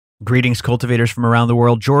Greetings, cultivators from around the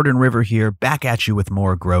world. Jordan River here, back at you with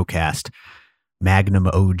more GrowCast. Magnum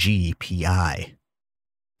OG PI.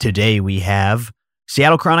 Today we have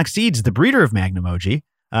Seattle Chronic Seeds, the breeder of Magnum OG,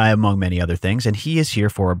 among many other things, and he is here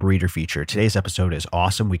for a breeder feature. Today's episode is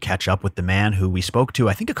awesome. We catch up with the man who we spoke to,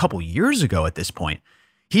 I think, a couple years ago at this point.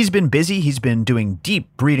 He's been busy. He's been doing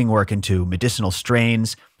deep breeding work into medicinal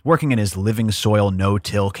strains, working in his living soil,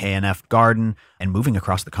 no-till KNF garden, and moving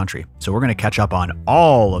across the country. So we're going to catch up on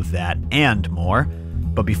all of that and more.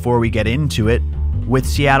 But before we get into it, with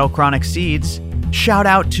Seattle Chronic Seeds, shout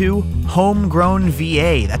out to Homegrown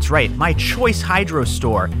VA. That's right, my choice hydro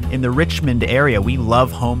store in the Richmond area. We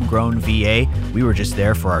love Homegrown VA. We were just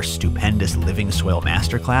there for our stupendous Living Soil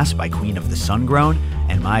Masterclass by Queen of the Sun-Grown.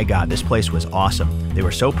 And my God, this place was awesome. They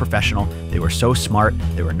were so professional. They were so smart.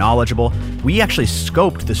 They were knowledgeable. We actually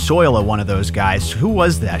scoped the soil of one of those guys. Who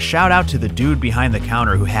was that? Shout out to the dude behind the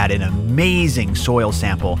counter who had an amazing soil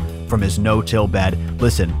sample from his no-till bed.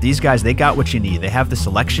 Listen, these guys, they got what you need. They have the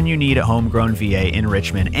selection you need at Homegrown VA in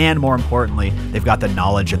Richmond. And more importantly, they've got the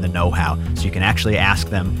knowledge and the know-how. So you can actually ask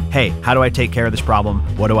them, hey, how do I take care of this problem?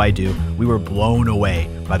 What do I do? We were blown away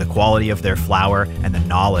by the quality of their flower and the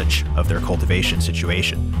knowledge of their cultivation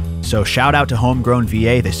situation. So shout out to Homegrown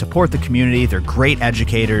VA. They support the community. They're great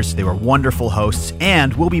educators. They were wonderful hosts.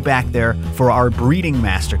 And we'll be back there for our breeding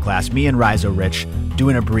masterclass. Me and Rizo Rich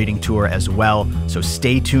doing a breeding tour as well. So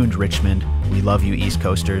stay tuned, Richmond. We love you, East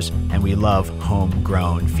Coasters, and we love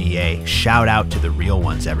Homegrown VA. Shout out to the real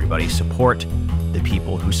ones, everybody. Support the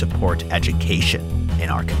people who support education in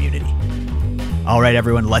our community. All right,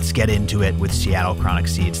 everyone, let's get into it with Seattle Chronic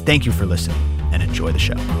Seeds. Thank you for listening and enjoy the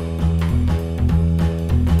show.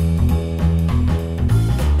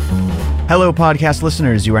 Hello, podcast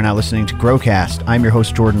listeners. You are now listening to GrowCast. I'm your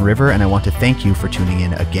host, Jordan River, and I want to thank you for tuning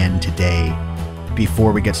in again today.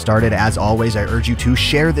 Before we get started, as always, I urge you to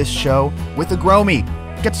share this show with a grow me.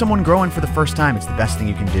 Get someone growing for the first time. It's the best thing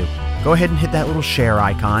you can do. Go ahead and hit that little share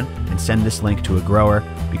icon and send this link to a grower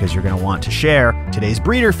because you're going to want to share today's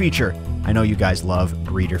breeder feature. I know you guys love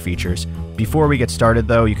breeder features. Before we get started,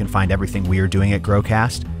 though, you can find everything we are doing at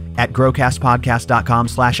GrowCast at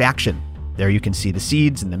growcastpodcast.com/action. There you can see the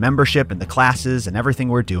seeds and the membership and the classes and everything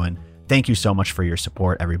we're doing. Thank you so much for your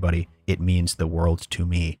support, everybody. It means the world to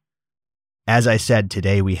me. As I said,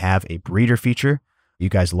 today we have a breeder feature. You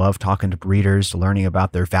guys love talking to breeders, learning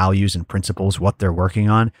about their values and principles, what they're working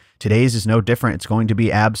on. Today's is no different. It's going to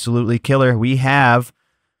be absolutely killer. We have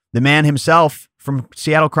the man himself from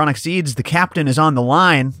Seattle Chronic Seeds. The captain is on the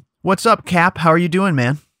line. What's up, Cap? How are you doing,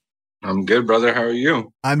 man? I'm good, brother. How are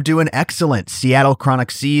you? I'm doing excellent. Seattle Chronic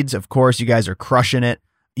Seeds, of course, you guys are crushing it.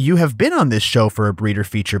 You have been on this show for a breeder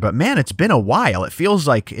feature, but man, it's been a while. It feels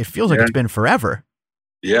like it's been forever.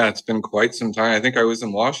 Yeah, it's been quite some time. I think I was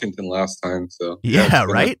in Washington last time. So yeah,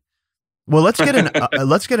 right. Well, let's get an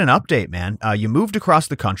update, man. You moved across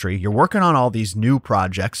the country. You're working on all these new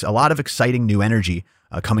projects. A lot of exciting new energy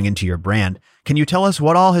coming into your brand. Can you tell us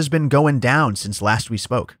what all has been going down since last we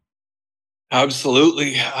spoke?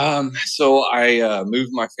 Absolutely. So I moved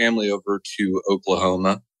my family over to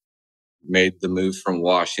Oklahoma, made the move from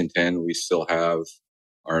Washington. We still have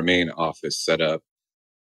our main office set up,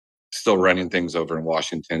 still running things over in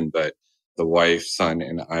Washington, but the wife, son,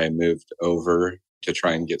 and I moved over to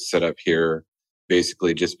try and get set up here,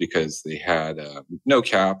 basically just because they had no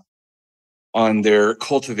cap on their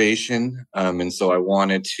cultivation. And so I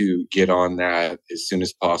wanted to get on that as soon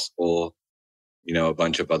as possible. You know, a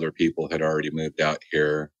bunch of other people had already moved out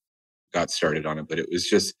here, got started on it, but it was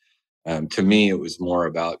just, to me, it was more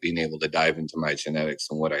about being able to dive into my genetics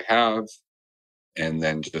and what I have, and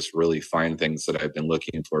then just really find things that I've been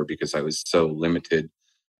looking for because I was so limited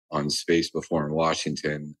on space before in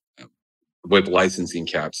Washington with licensing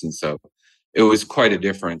caps. And so it was quite a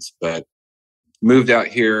difference, but moved out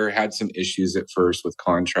here, had some issues at first with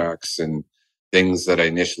contracts and things that I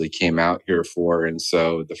initially came out here for. And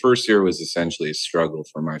so the first year was essentially a struggle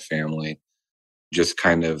for my family, just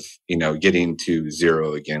kind of, you know, getting to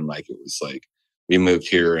zero again. Like it was like we moved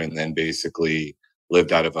here and then basically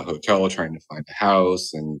lived out of a hotel trying to find a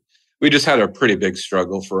house. And we just had a pretty big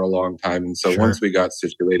struggle for a long time. And so once we got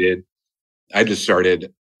situated, I just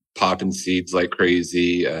started popping seeds like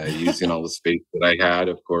crazy, using all the space that I had,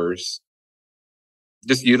 of course,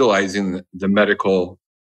 just utilizing the medical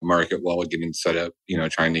market while getting set up, you know,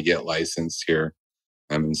 trying to get licensed here.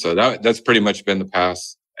 And so that's pretty much been the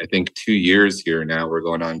past, I think, 2 years here now. We're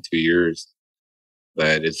going on 2 years,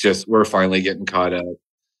 but it's just, we're finally getting caught up,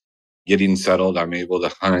 getting settled. I'm able to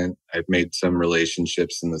hunt. I've made some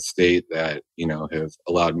relationships in the state that, you know, have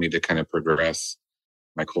allowed me to kind of progress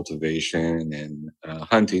my cultivation and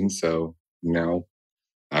hunting. So, you know,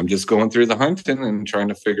 I'm just going through the hunting and trying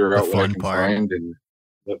to figure The out what I fun can part. find. And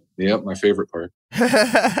yep, my favorite part.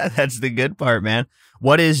 That's the good part, man.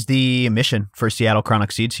 What is the mission for Seattle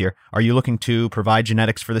Chronic Seeds here? Are you looking to provide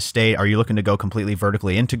genetics for the state? Are you looking to go completely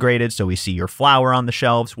vertically integrated so we see your flower on the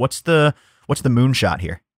shelves? What's the moonshot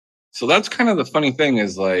here? So that's kind of the funny thing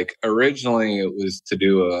is like originally it was to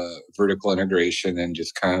do a vertical integration and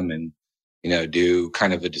just come and, do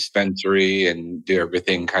kind of a dispensary and do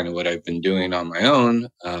everything kind of what I've been doing on my own.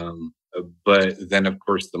 But then of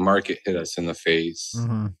course the market hit us in the face.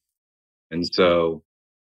 Mm-hmm. And so,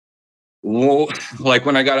 well, like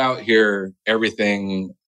when I got out here,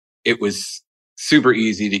 everything, it was super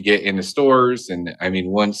easy to get into stores. And I mean,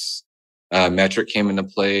 once Metric came into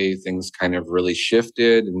play, things kind of really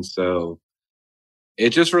shifted. And so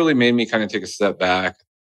it just really made me kind of take a step back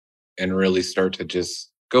and really start to just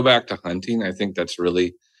go back to hunting. I think that's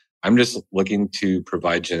really, I'm just looking to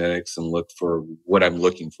provide genetics and look for what I'm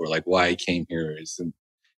looking for. Like why I came here isn't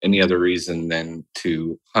any other reason than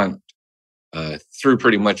to hunt through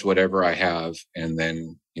pretty much whatever I have and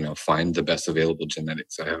then, find the best available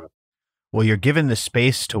genetics I have. Well, you're given the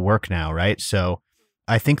space to work now, right? So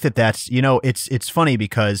I think that's, it's funny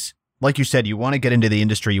because like you said, you want to get into the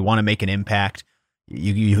industry, you want to make an impact.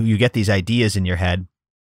 You get these ideas in your head,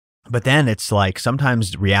 but then it's like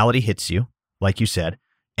sometimes reality hits you, like you said,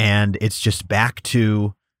 and it's just back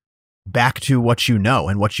to what you know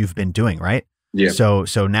and what you've been doing, right? Yeah.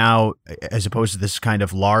 So now, as opposed to this kind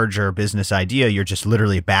of larger business idea, you're just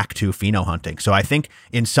literally back to pheno hunting. So I think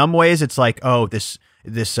in some ways it's like, oh, this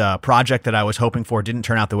project that I was hoping for didn't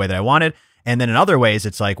turn out the way that I wanted. And then in other ways,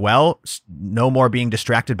 it's like, well, no more being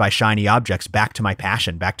distracted by shiny objects, back to my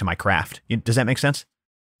passion, back to my craft. Does that make sense?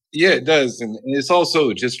 Yeah, it does. And it's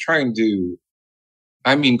also just trying to,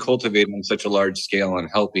 cultivate on such a large scale and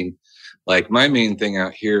helping. Like my main thing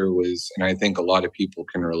out here was, and I think a lot of people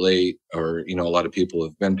can relate, or, a lot of people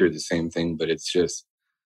have been through the same thing, but it's just,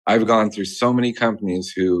 I've gone through so many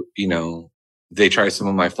companies who, they try some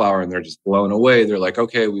of my flower and they're just blown away. They're like,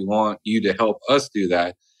 okay, we want you to help us do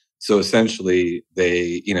that. So essentially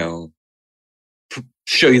they,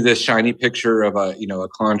 show you this shiny picture of a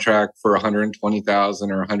contract for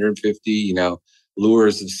 120,000 or 150,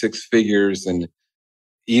 lures of six figures. And,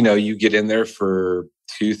 you get in there for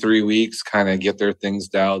 2-3 weeks, kind of get their things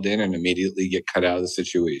dialed in and immediately get cut out of the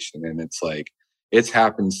situation. And it's like, it's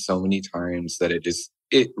happened so many times that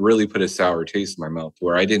it really put a sour taste in my mouth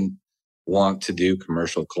where I didn't want to do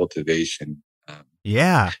commercial cultivation.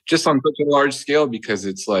 Yeah. Just on such a large scale, because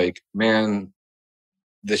it's like, man,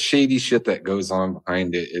 the shady shit that goes on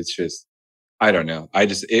behind it, it's just, I don't know.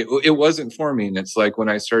 It wasn't for me. And it's like when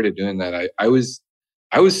I started doing that, I was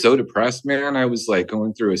so depressed, man. I was like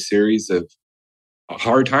going through a series of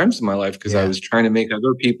hard times in my life because I was trying to make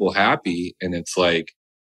other people happy. And it's like,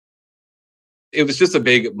 it was just a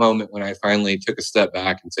big moment when I finally took a step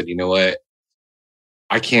back and said, you know what?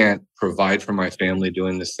 I can't provide for my family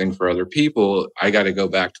doing this thing for other people. I got to go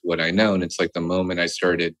back to what I know. And it's like the moment I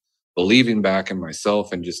started believing back in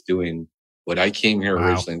myself and just doing what I came here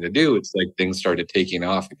originally to do, it's like things started taking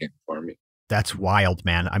off again for me. That's wild,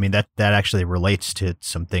 man. I mean, that actually relates to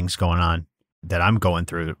some things going on that I'm going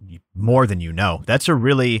through more than you know. That's a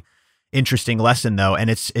really interesting lesson, though. And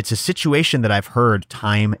it's a situation that I've heard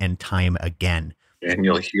time and time again. And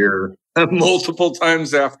you'll hear multiple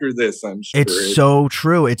times after this, I'm sure. It's so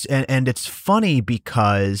true. And it's funny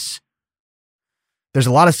because there's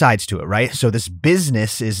a lot of sides to it, right? So this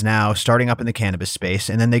business is now starting up in the cannabis space,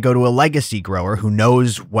 and then they go to a legacy grower who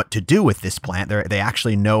knows what to do with this plant. They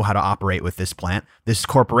actually know how to operate with this plant. This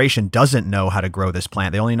corporation doesn't know how to grow this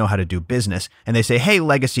plant. They only know how to do business. And they say, hey,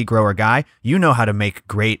 legacy grower guy, you know how to make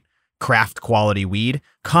great craft quality weed.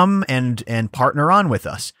 Come and partner on with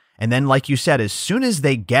us. And then, like you said, as soon as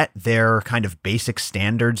they get their kind of basic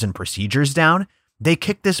standards and procedures down, they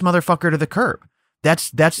kick this motherfucker to the curb.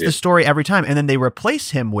 That's the story every time. And then they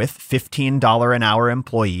replace him with $15 an hour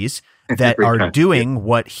employees that are doing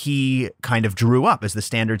what he kind of drew up as the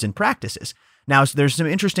standards and practices. Now, so there's some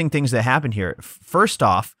interesting things that happen here. First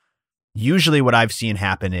off, usually what I've seen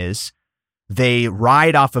happen is they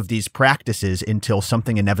ride off of these practices until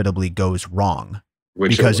something inevitably goes wrong.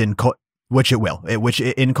 Which it will.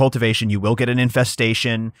 In cultivation, you will get an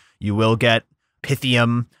infestation, you will get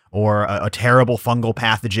Pythium or a terrible fungal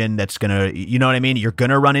pathogen that's going to, you know what I mean? You're going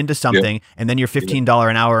to run into something, and then your $15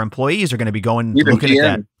 an hour employees are going to be going even looking PM,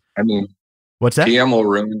 at that. I mean, what's that? PM will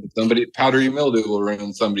ruin somebody, powdery mildew will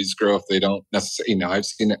ruin somebody's grow if they don't necessarily, I've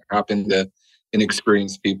seen it happen to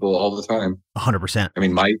inexperienced people all the time. 100%. I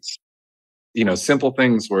mean, mites, simple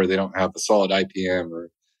things where they don't have the solid IPM or,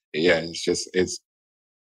 it's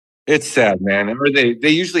It's sad, man. Or they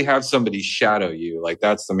usually have somebody shadow you. Like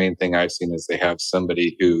that's the main thing I've seen is they have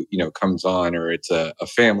somebody who, comes on, or it's a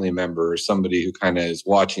family member or somebody who kind of is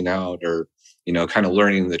watching out, or, kind of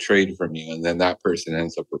learning the trade from you. And then that person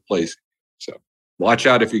ends up replacing you. So watch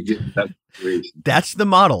out if you get in that situation. That's the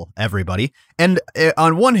model, everybody. And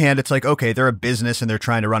on one hand, it's like, okay, they're a business and they're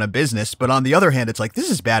trying to run a business. But on the other hand, it's like, this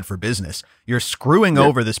is bad for business. You're screwing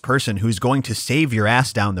over this person who's going to save your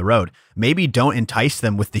ass down the road. Maybe don't entice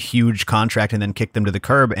them with the huge contract and then kick them to the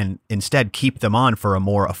curb, and instead keep them on for a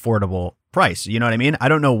more affordable price. You know what I mean? I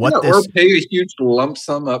don't know what this... Or pay a huge lump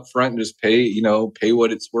sum up front and just pay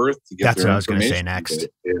what it's worth to get That's what I was going to say next.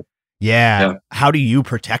 Yeah. How do you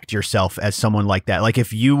protect yourself as someone like that? Like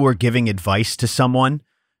if you were giving advice to someone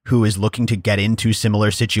who is looking to get into similar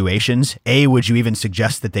situations, A, would you even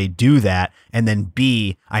suggest that they do that? And then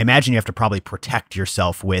B, I imagine you have to probably protect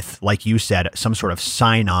yourself with, like you said, some sort of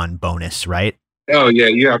sign-on bonus, right? Oh yeah,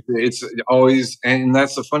 you have to. It's always, and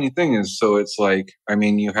that's the funny thing is, so it's like, I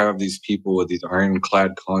mean, you have these people with these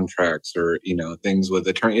ironclad contracts, or things with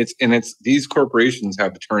attorneys. It's these corporations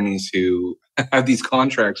have attorneys who have these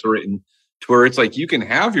contracts written to where it's like you can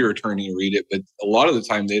have your attorney read it, but a lot of the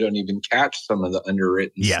time they don't even catch some of the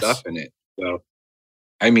underwritten stuff in it. So,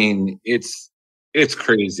 I mean, it's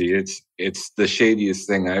crazy. It's the shadiest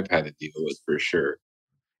thing I've had to deal with for sure.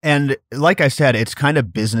 And like I said, it's kind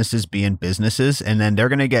of businesses being businesses, and then they're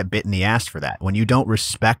going to get bit in the ass for that. When you don't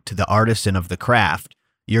respect the artisan of the craft,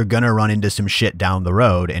 you're going to run into some shit down the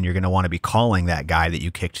road, and you're going to want to be calling that guy that you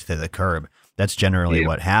kicked to the curb. That's generally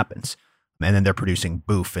what happens. And then they're producing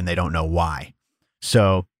boof and they don't know why.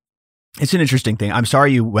 So it's an interesting thing. I'm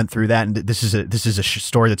sorry you went through that. And this is a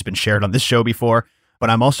story that's been shared on this show before, but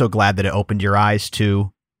I'm also glad that it opened your eyes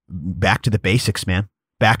to back to the basics, man.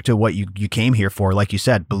 Back to what you came here for, like you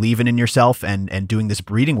said, believing in yourself and doing this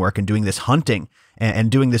breeding work and doing this hunting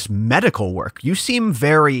and doing this medical work. You seem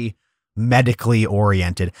very medically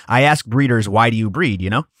oriented. I ask breeders, why do you breed,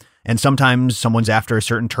 And sometimes someone's after a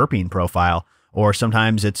certain terpene profile, or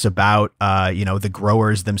sometimes it's about, the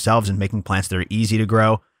growers themselves and making plants that are easy to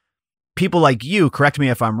grow. People like you, correct me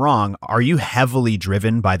if I'm wrong, are you heavily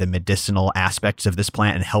driven by the medicinal aspects of this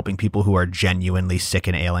plant and helping people who are genuinely sick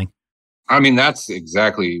and ailing? I mean, that's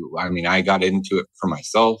exactly, I got into it for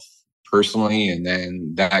myself personally, and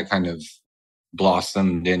then that kind of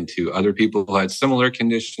blossomed into other people who had similar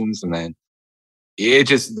conditions. And then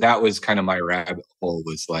that was kind of my rabbit hole,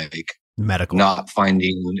 was like medical, not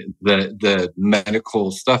finding the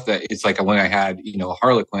medical stuff that it's like when I had,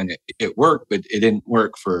 Harlequin, it worked, but it didn't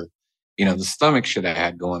work for, the stomach shit I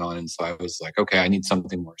had going on. And so I was like, okay, I need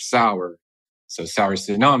something more sour. So sour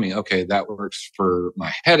tsunami, okay, that works for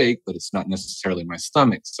my headache, but it's not necessarily my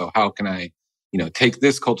stomach. So how can I, take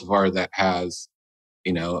this cultivar that has,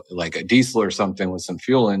 like a diesel or something with some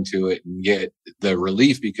fuel into it and get the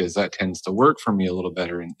relief, because that tends to work for me a little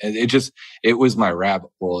better. And it was my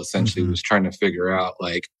rabbit hole, essentially, was trying to figure out,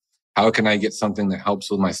 like, how can I get something that helps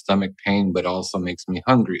with my stomach pain, but also makes me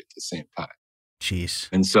hungry at the same time? Jeez.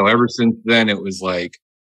 And so ever since then, it was like,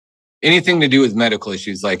 anything to do with medical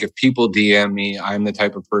issues, like if people DM me, I'm the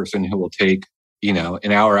type of person who will take,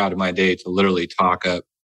 an hour out of my day to literally talk up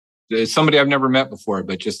somebody I've never met before,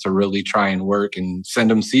 but just to really try and work and send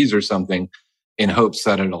them seeds or something in hopes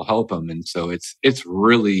that it'll help them. And so it's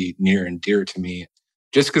really near and dear to me,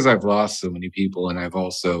 just because I've lost so many people, and I've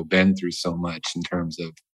also been through so much in terms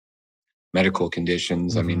of medical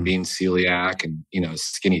conditions. I mean, being celiac and,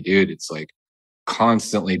 skinny dude, it's like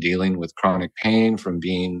constantly dealing with chronic pain from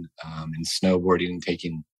being in snowboarding and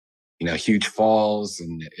taking, huge falls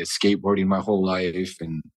and skateboarding my whole life.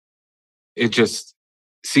 And it just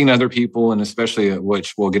seen other people, and especially,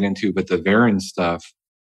 which we'll get into, but the Varin stuff.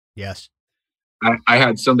 Yes. I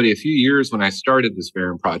had somebody a few years when I started this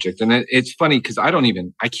Varin project, and it's funny because I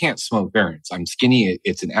can't smoke Varins. I'm skinny.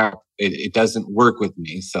 It's an app. It doesn't work with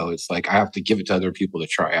me. So it's like, I have to give it to other people to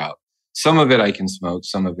try out. Some of it I can smoke,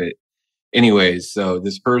 some of it. Anyways, so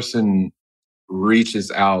this person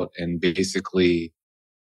reaches out and basically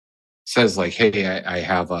says like, hey, I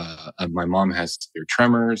have my mom has severe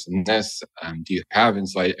tremors and this, do you have? And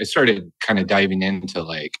so I started kind of diving into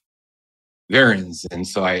like Varins. And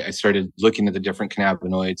so I started looking at the different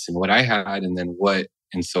cannabinoids and what I had and then what.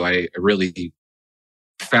 And so I really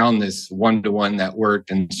found this one-to-one that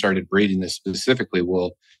worked and started breeding this specifically.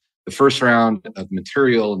 Well, the first round of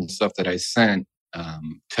material and stuff that I sent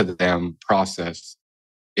to them processed,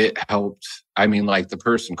 it helped. I mean, like the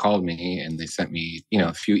person called me and they sent me,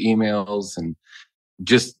 a few emails, and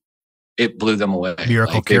just, it blew them away.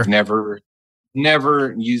 Miracle like cure. They've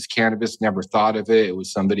never used cannabis, never thought of it. It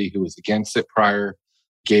was somebody who was against it prior.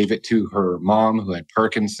 gave it to her mom who had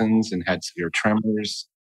Parkinson's and had severe tremors.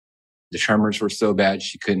 The tremors were so bad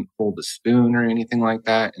she couldn't hold a spoon or anything like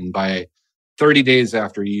that. And by 30 days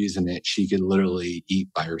after using it, she could literally eat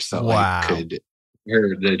by herself. Wow.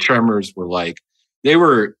 The tremors were like, they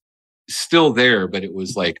were still there, but it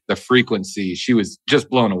was like the frequency, she was just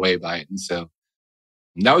blown away by it. And so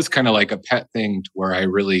that was kind of like a pet thing to where I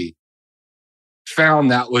really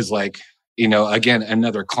found that was like, again,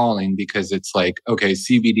 another calling, because it's like, okay,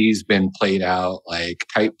 CBD's been played out, like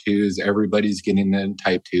type 2s, everybody's getting in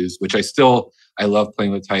type 2s, which I love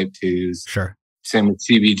playing with type 2s. Sure. Same with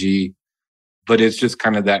CBG, but it's just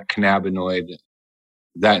kind of that cannabinoid,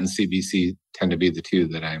 that and CBC tend to be the two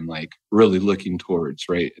that I'm like really looking towards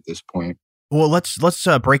right at this point. Well, let's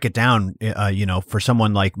break it down, for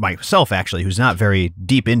someone like myself, actually, who's not very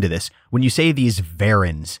deep into this. When you say these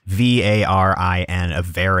varins, VARIN, a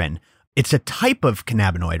varin, it's a type of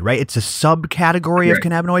cannabinoid, right? It's a subcategory of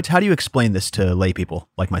cannabinoids. How do you explain this to lay people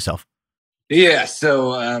like myself? Yeah,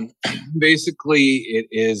 so basically it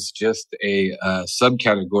is just a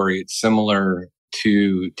subcategory. It's similar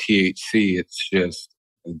to THC. It's just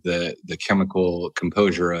the chemical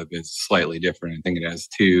composure of it's slightly different. I think it has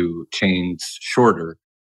 2 chains shorter.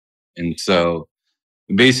 And so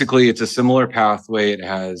basically it's a similar pathway. It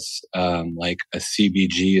has like a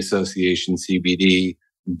CBG association, CBD,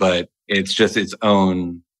 but it's just its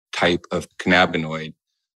own type of cannabinoid.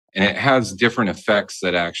 And it has different effects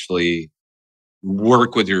that actually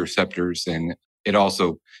work with your receptors, and it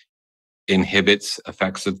also inhibits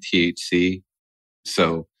effects of THC.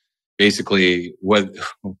 So basically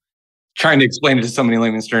trying to explain it to somebody in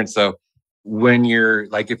layman's terms. So when you're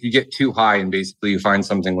like, if you get too high and basically you find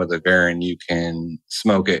something with a varin, you can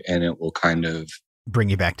smoke it and it will kind of bring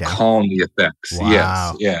you back down, calm the effects. Wow.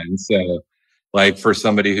 Yes. Yeah. And so like for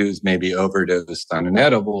somebody who's maybe overdosed on an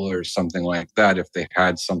edible or something like that, if they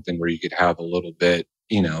had something where you could have a little bit,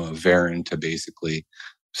 of varin to basically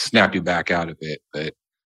snap you back out of it. But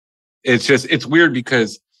it's weird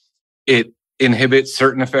because it inhibits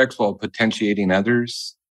certain effects while potentiating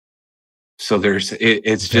others. So it's a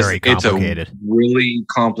really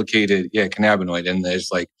complicated, cannabinoid. And there's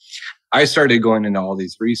like, I started going into all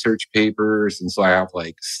these research papers. And so I have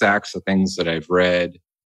like stacks of things that I've read.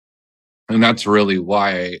 And that's really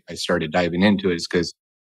why I started diving into it, is because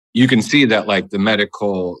you can see that like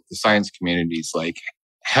the science community is like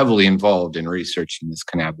heavily involved in researching this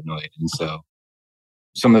cannabinoid. And so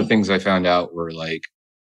some of the things I found out were like,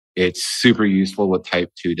 it's super useful with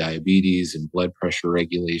type 2 diabetes and blood pressure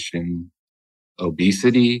regulation,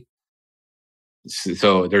 obesity.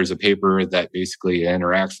 So there's a paper that basically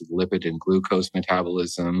interacts with lipid and glucose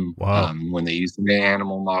metabolism. Wow. When they use the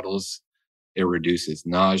animal models, it reduces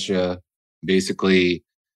nausea. Basically,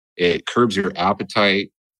 it curbs your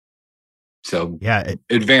appetite. So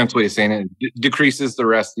advanced way of saying it, decreases the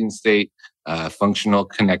resting state, functional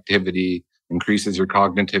connectivity, increases your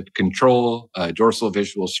cognitive control, dorsal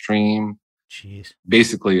visual stream. Jeez.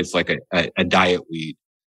 Basically, it's like a diet weed.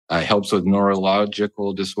 Helps with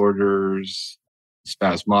neurological disorders,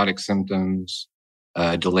 spasmodic symptoms,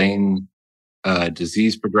 delaying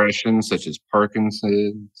disease progression such as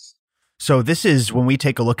Parkinson's. So this is when we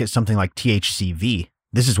take a look at something like THCV.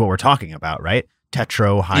 This is what we're talking about, right?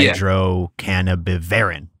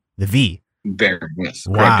 Tetrahydrocannabivarin, the V. Varin, yes,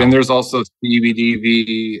 Wow. correct. And there's also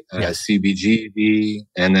CBDV, CBGV,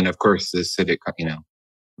 and then of course the acidic,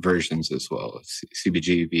 versions as well,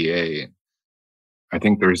 CBGVA. I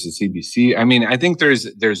think there's a CBC. I mean, I think there's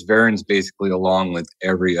varins basically along with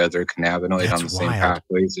every other cannabinoid. That's on the same wild.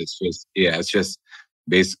 pathways. It's just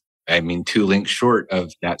basic. I mean, 2 links short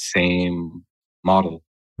of that same model.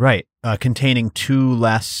 Right. Containing 2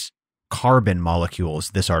 less carbon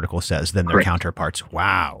molecules, this article says, than their counterparts.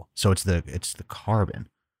 Wow. So it's the carbon.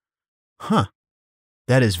 Huh.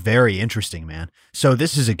 That is very interesting, man. So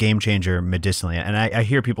this is a game changer medicinally. And I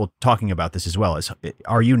hear people talking about this as well.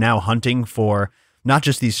 Are you now hunting for not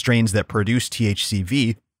just these strains that produce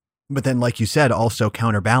THCV, but then, like you said, also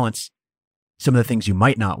counterbalance some of the things you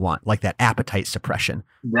might not want, like that appetite suppression?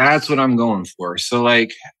 That's what I'm going for. So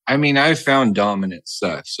like, I mean, I've found dominant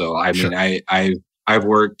stuff. So I mean, I've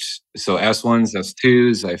worked, so S1s,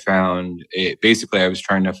 S2s, I found it. Basically, I was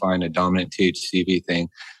trying to find a dominant THCV thing.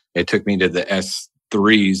 It took me to the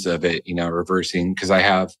S3s of it, reversing, because I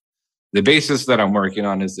have the basis that I'm working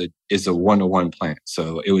on is a 1-to-1 plant.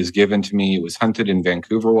 So it was given to me. It was hunted in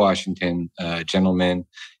Vancouver, Washington. A gentleman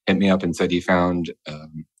hit me up and said he found, a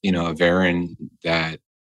varin that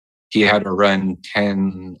he had to run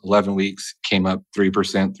 10, 11 weeks, came up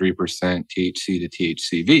 3%, THC to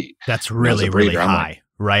THCV. That's really, really high,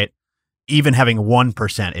 right? Even having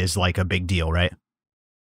 1% is like a big deal, right?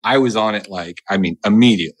 I was on it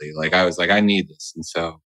immediately. Like I was like, I need this. And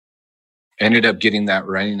so I ended up getting that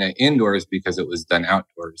running it indoors because it was done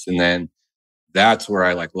outdoors. And then that's where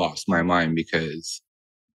I lost my mind because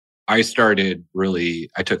I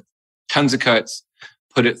took tons of cuts,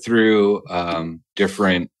 put it through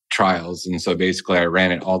different trials. And so basically I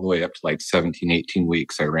ran it all the way up to 17, 18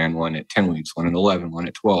 weeks. I ran one at 10 weeks, one at 11, one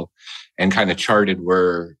at 12, and kind of charted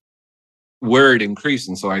where it increased.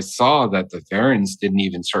 And so I saw that the varins didn't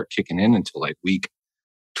even start kicking in until week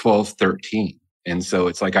 12, 13. And so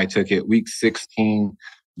it's I took it week 16,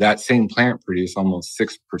 that same plant produced almost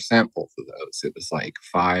 6%, both of those. It was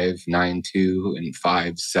 5.92 and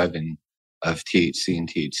 5.7 of THC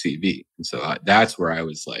and THCV. And so that's where I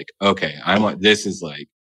was okay, this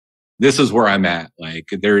is where I'm at.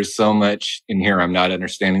 There's so much in here I'm not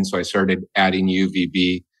understanding. So I started adding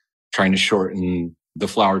UVB, trying to shorten the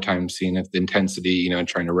flower time, seeing if the intensity,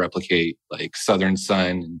 trying to replicate southern sun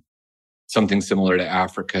and something similar to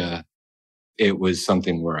Africa. It was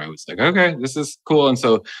something where I was okay, this is cool. And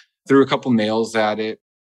so threw a couple males at it,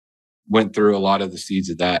 went through a lot of the seeds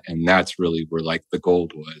of that. And that's really where the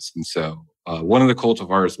gold was. And so one of the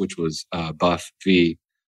cultivars, which was Buff V,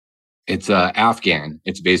 it's Afghan.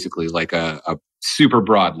 It's basically a super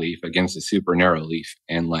broad leaf against a super narrow leaf.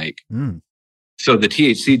 And so the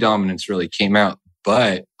THC dominance really came out.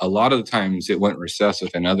 But a lot of the times it went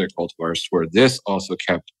recessive in other cultivars where this also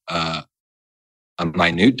kept a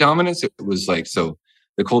minute dominance. It was so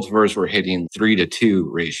the cultivars were hitting 3-to-2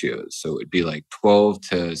 ratios. So it'd be 12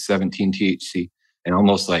 to 17 THC and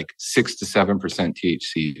almost 6 to 7%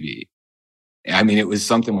 THCV. I mean, it was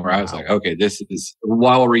something where I was okay, this is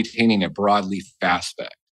while retaining a broadleaf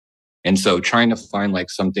aspect. And so trying to find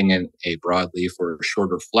something in a broadleaf or a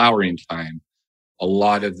shorter flowering time, a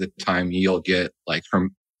lot of the time you'll get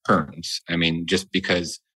herms. I mean, just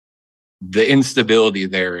because the instability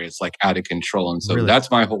there is out of control. And so Really?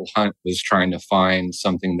 That's my whole hunt, was trying to find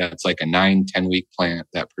something that's a 9-10 week plant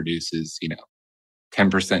that produces,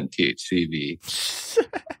 10% THCV.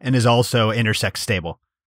 And is also intersex stable.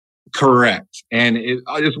 Correct. And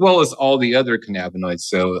as well as all the other cannabinoids.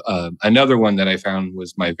 So another one that I found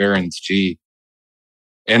was my Varins G.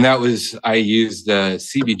 And that was, I used the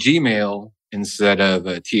CBG male instead of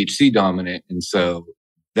a THC dominant. And so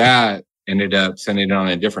that ended up sending it on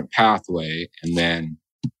a different pathway. And then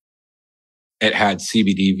it had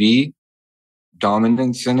CBDV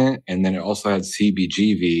dominance in it. And then it also had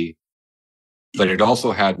CBGV, but it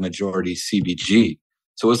also had majority CBG.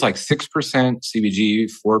 So it was 6% CBG,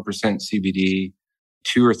 4% CBD,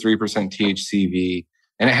 2 or 3% THCV.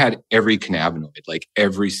 And it had every cannabinoid,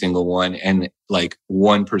 every single one, and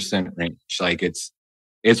 1% range.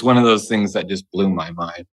 It's one of those things that just blew my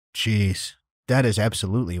mind. Jeez, that is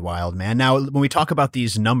absolutely wild, man. Now, when we talk about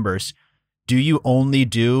these numbers, do you only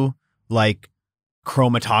do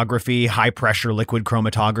chromatography, high pressure liquid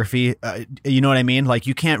chromatography? You know what I mean?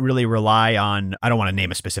 You can't really rely on, I don't want to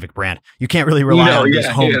name a specific brand. You can't really rely on these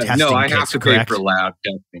home testing No, I kits, have to correct? pay for lab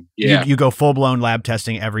testing. Yeah. You go full blown lab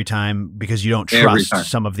testing every time because you don't trust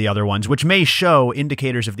some of the other ones, which may show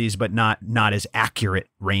indicators of these, but not as accurate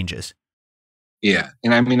ranges. Yeah.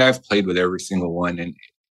 And I mean, I've played with every single one, and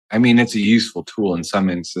I mean, it's a useful tool in some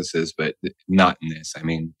instances, but not in this. I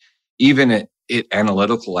mean, even at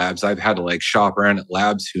analytical labs, I've had to shop around at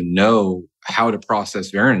labs who know how to process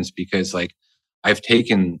varins, because I've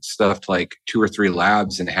taken stuff to 2 or 3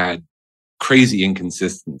 labs and had crazy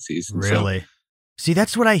inconsistencies. And really? See,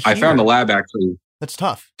 that's what I hear. I found a lab actually. That's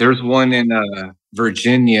tough. There's one in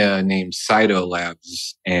Virginia named Cyto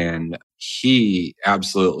Labs, and he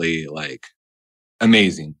absolutely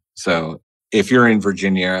amazing. So if you're in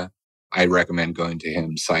Virginia, I recommend going to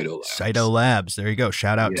him, Cyto Labs. Cyto Labs. There you go.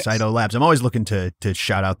 Shout out Yes. Cyto Labs. I'm always looking to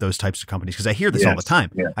shout out those types of companies because I hear this all the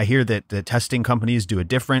time. Yeah. I hear that the testing companies do it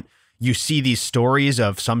different. You see these stories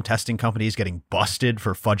of some testing companies getting busted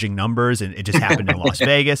for fudging numbers, and it just happened in Las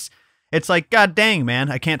Vegas. It's God dang,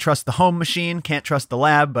 man. I can't trust the home machine, can't trust the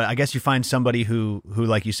lab, but I guess you find somebody who,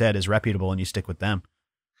 like you said, is reputable and you stick with them.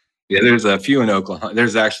 Yeah, there's a few in Oklahoma.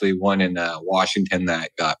 There's actually one in Washington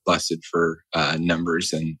that got busted for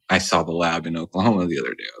numbers, and I saw the lab in Oklahoma the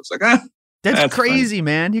other day. I was like, that's crazy, funny.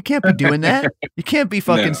 Man. You can't be doing that. You can't be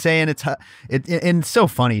fucking saying it's and it's so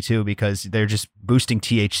funny too, because they're just boosting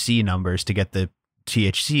THC numbers to get the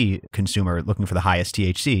THC consumer looking for the highest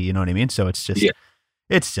THC. You know what I mean? So it's just,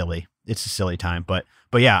 it's silly. It's a silly time, but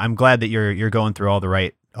yeah, I'm glad that you're going through all the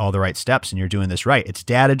right steps and you're doing this right. It's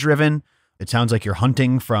data driven. It sounds like you're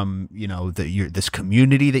hunting from, this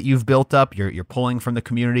community that you've built up. You're pulling from the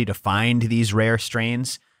community to find these rare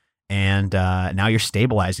strains. and now you're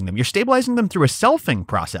stabilizing them. You're stabilizing them through a selfing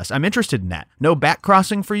process. I'm interested in that. No back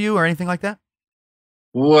crossing for you or anything like that?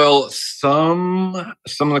 Well, some of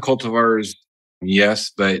the cultivars,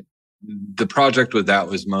 yes, but the project with that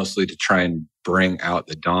was mostly to try and bring out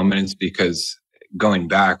the dominance, because going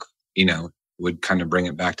back, would kind of bring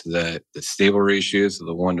it back to the stable ratios of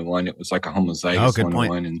the 1-to-1. It was like a homozygous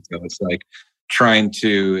 1-to-1. And so it's like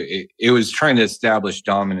it was trying to establish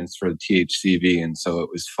dominance for the THCV. And so it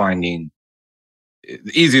was finding,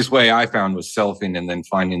 the easiest way I found was selfing and then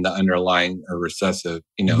finding the underlying or recessive,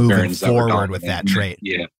 moving forward with that trait.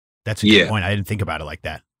 Yeah. That's a good point. I didn't think about it like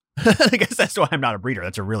that. I guess that's why I'm not a breeder.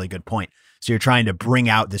 That's a really good point. So you're trying to bring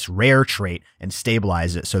out this rare trait and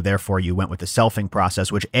stabilize it. So therefore you went with the selfing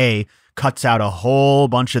process, which A, cuts out a whole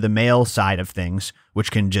bunch of the male side of things,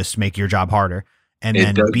 which can just make your job harder. And it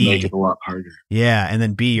then does B, make it a lot harder. Yeah. And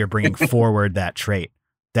then B, you're bringing forward that trait.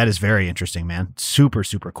 That is very interesting, man. Super,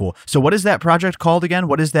 super cool. So what is that project called again?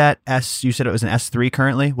 What is that you said it was an S3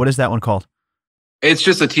 currently. What is that one called? It's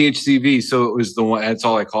just a THCV. So it was the one, that's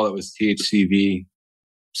all I call it, was THCV.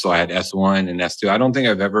 So I had S1 and S2. I don't think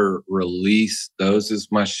I've ever released those as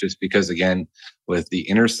much, just because, again, with the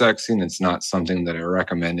intersexing, it's not something that I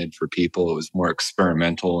recommended for people. It was more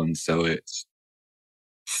experimental. And so it's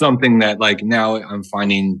something that, like, now I'm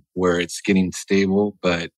finding where it's getting stable.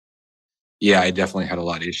 But yeah, I definitely had a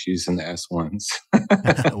lot of issues in the S1s.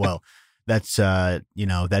 Well, that's,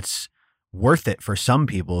 that's worth it for some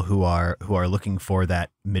people who are looking for that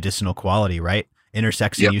medicinal quality, right?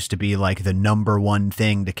 Intersexing used to be like the number one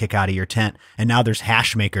thing to kick out of your tent. And now there's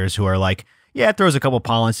hash makers who are like, yeah, it throws a couple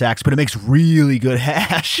pollen sacs, but it makes really good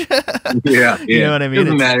hash. Yeah. You know what I mean? It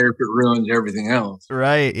doesn't matter if it ruins everything else.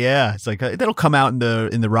 Right. Yeah. It's like, that'll come out in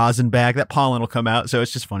the rosin bag. That pollen will come out. So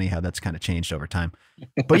it's just funny how that's kind of changed over time.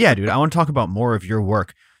 But yeah, dude, I want to talk about more of your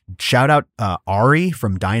work. Shout out Ari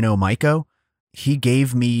from Dino Myco. He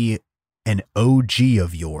gave me an OG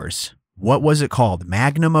of yours. What was it called?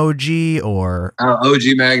 Magnum OG or OG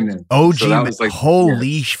Magnum? OG. So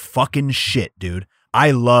holy fucking shit, dude.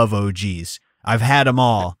 I love OGs. I've had them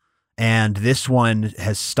all. And this one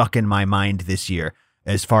has stuck in my mind this year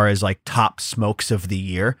as far as like top smokes of the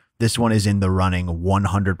year. This one is in the running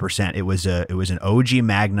 100%. It was an OG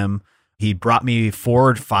Magnum. He brought me 4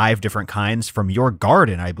 or 5 different kinds from your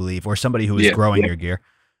garden, I believe, or somebody who was growing your gear.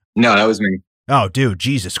 No, that was me. Oh, dude,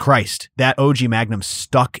 Jesus Christ. That OG Magnum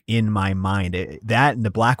stuck in my mind. That and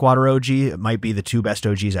the Blackwater OG might be the 2 best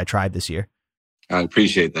OGs I tried this year. I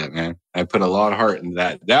appreciate that, man. I put a lot of heart in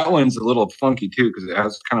that. That one's a little funky, too, because it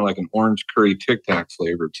has kind of like an orange curry Tic Tac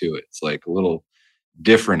flavor to it. It's like a little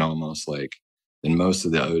different almost like than most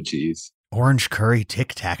of the OGs. Orange curry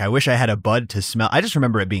Tic Tac. I wish I had a bud to smell. I just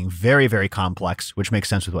remember it being very, very complex, which makes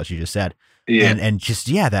sense with what you just said. Yeah. And just,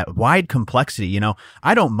 that wide complexity,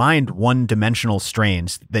 I don't mind one-dimensional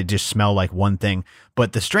strains that just smell like one thing,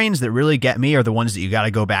 but the strains that really get me are the ones that you got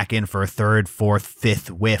to go back in for a 3rd, 4th, 5th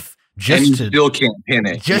whiff. And you still can't pin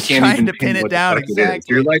it. Just trying to pin it down.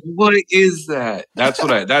 Exactly. You're like, what is that? That's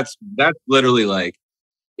what that's literally like,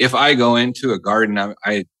 if I go into a garden,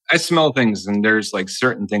 I smell things, and there's like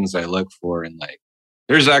certain things I look for. And like,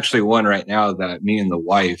 there's actually one right now that me and the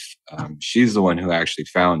wife, she's the one who actually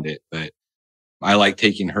found it, but I like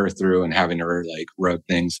taking her through and having her like rub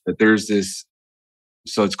things. But there's this,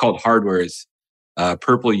 so it's called Hardware's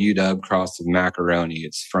Purple UW Cross of Macaroni.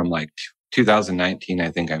 It's from like 2019, I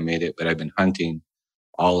think I made it, but I've been hunting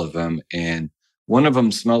all of them. And one of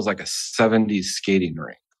them smells like a 70s skating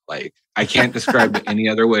rink. Like, I can't describe it any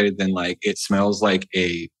other way than like, it smells like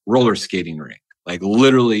a roller skating rink. Like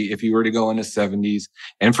literally, if you were to go in the 70s,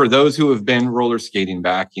 and for those who have been roller skating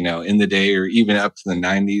back, in the day, or even up to the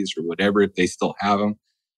 90s or whatever, if they still have them,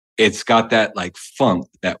 it's got that like funk,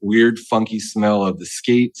 that weird funky smell of the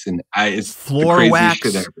skates, and it's floor wax,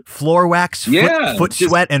 foot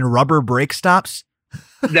sweat, and rubber brake stops.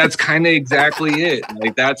 That's kind of exactly it.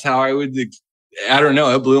 Like, that's how I would. I don't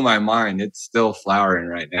know. It blew my mind. It's still flowering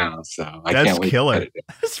right now, so I can't wait. Killer.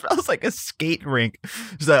 It smells like a skate rink.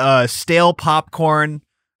 There's stale popcorn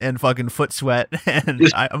and fucking foot sweat, and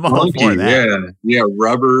I'm all funky, for that. Yeah,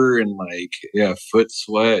 rubber and foot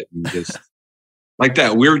sweat, and just like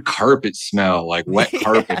that weird carpet smell, like wet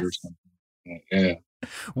carpet or something. Yeah,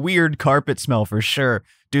 weird carpet smell for sure,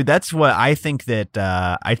 dude. That's what I think that.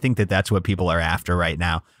 That's what people are after right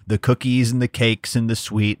now. The cookies and the cakes and the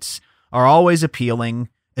sweets are always appealing,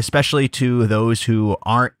 especially to those who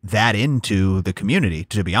aren't that into the community,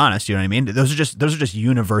 to be honest. You know what I mean? Those are just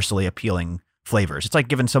universally appealing flavors. It's like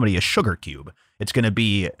giving somebody a sugar cube. It's going to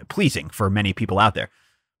be pleasing for many people out there.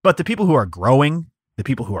 But the people who are growing, the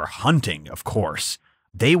people who are hunting, of course,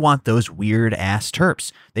 They want those weird ass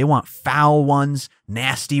terps. They want foul ones,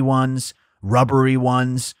 nasty ones, rubbery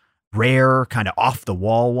ones, rare, kind of off the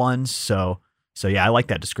wall ones. So yeah, I like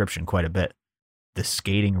that description quite a bit. The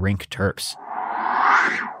skating rink terps.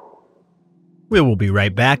 We will be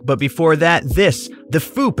right back, but before that, the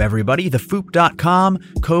Foop, everybody, thefoop.com,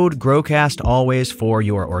 code GROWCAST always for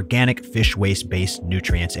your organic fish waste-based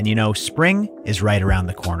nutrients. And you know, spring is right around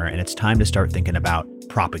the corner, and it's time to start thinking about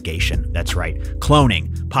propagation. That's right,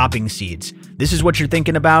 cloning, popping seeds. This is what you're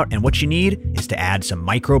thinking about, and what you need is to add some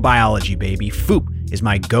microbiology, baby. Foop is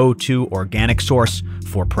my go-to organic source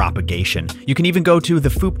for propagation. You can even go to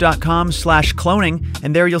thefoop.com/cloning,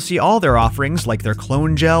 and there you'll see all their offerings like their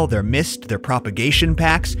clone gel, their mist, their propagation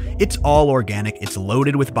packs. It's all organic, it's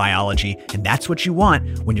loaded with biology, and that's what you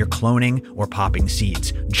want when you're cloning or popping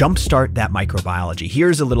seeds. Jumpstart that microbiology.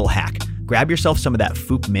 Here's a little hack. Grab yourself some of that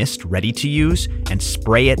Foop mist ready to use and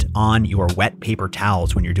spray it on your wet paper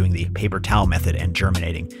towels when you're doing the paper towel method and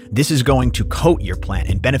germinating. This is going to coat your plant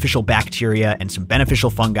in beneficial bacteria and some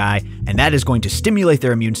beneficial fungi, and that is going to stimulate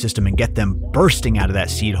their immune system and get them bursting out of that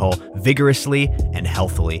seed hole vigorously and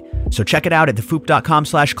healthily. So check it out at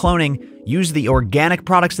thefoop.com/cloning. Use the organic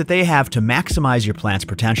products that they have to maximize your plant's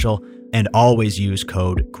potential, and always use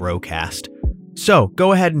code GROWCAST. So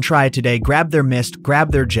go ahead and try it today. Grab their mist,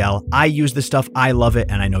 grab their gel. I use this stuff. I love it.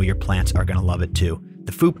 And I know your plants are going to love it too.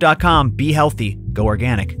 Thefoop.com. Be healthy. Go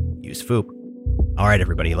organic. Use Foop. All right,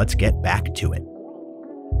 everybody, let's get back to it.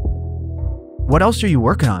 What else are you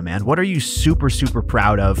working on, man? What are you super, super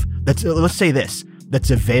proud of? Let's say this, that's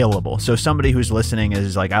available. So somebody who's listening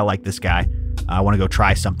is like, I like this guy. I want to go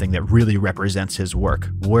try something that really represents his work.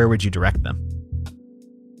 Where would you direct them?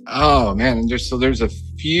 Oh man, there's a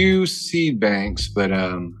few seed banks, but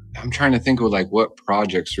I'm trying to think of like what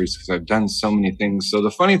projects because I've done so many things. So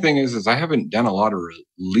the funny thing is I haven't done a lot of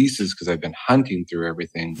releases because I've been hunting through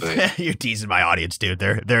everything. But you're teasing my audience, dude.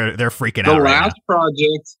 They're freaking out. The last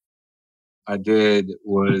project I did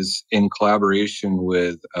was in collaboration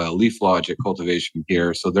with Leaf Logic Cultivation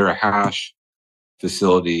here. So they're a hash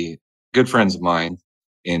facility, good friends of mine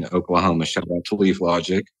in Oklahoma. Shout out to Leaf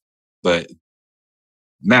Logic, but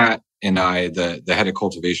Matt and I, the head of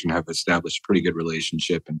cultivation, have established a pretty good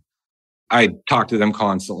relationship. And I talk to them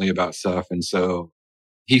constantly about stuff. And so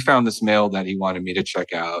he found this mail that he wanted me to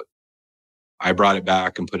check out. I brought it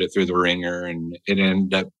back and put it through the ringer, and it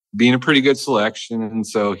ended up being a pretty good selection. And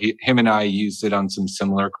so him and I used it on some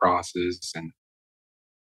similar crosses. And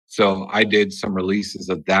so I did some releases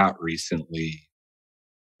of that recently.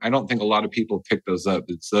 I don't think a lot of people pick those up.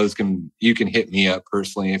 You can hit me up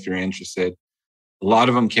personally if you're interested. A lot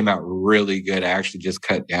of them came out really good. I actually just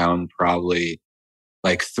cut down probably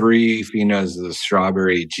like 3 phenos of the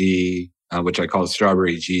Strawberry G, which I call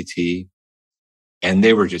Strawberry GT. And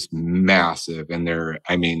they were just massive. And a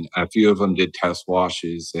few of them did test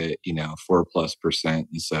washes at, 4+%.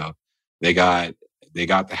 And so they got the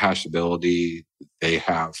hashability, they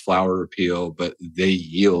have flower appeal, but they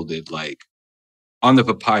yielded like, on the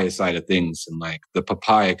papaya side of things, and like the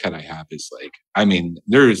papaya cut I have is like,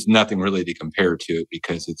 there's nothing really to compare to it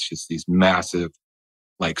because it's just these massive,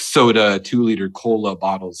 like soda, 2-liter cola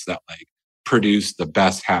bottles that like produce the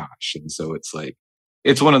best hash. And so it's like,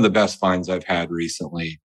 it's one of the best finds I've had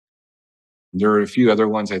recently. There are a few other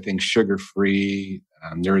ones, I think sugar-free.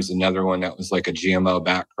 There was another one that was like a GMO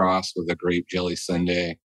back cross with a grape jelly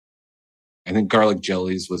sundae. I think Garlic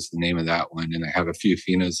Jellies was the name of that one. And I have a few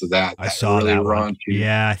phenos of that. I saw really that one.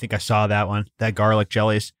 Yeah, I think I saw that one. That Garlic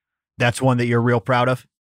Jellies. That's one that you're real proud of?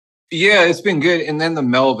 Yeah, it's been good. And then the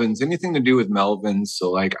Melvins, anything to do with Melvins. So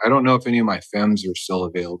like, I don't know if any of my Fems are still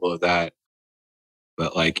available of that.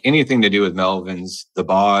 But like anything to do with Melvins, the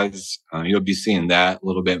Boz, you'll be seeing that a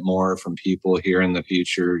little bit more from people here in the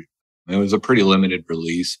future. It was a pretty limited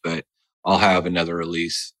release, but I'll have another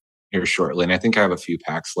release here shortly. And I think I have a few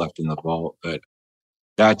packs left in the vault, but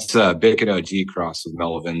that's Bicket OG cross with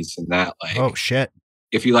Melvins. And that like, oh shit.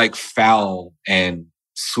 If you like foul and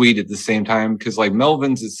sweet at the same time, because like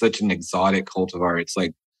Melvins is such an exotic cultivar. It's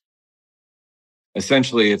like,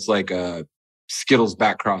 essentially it's like a Skittles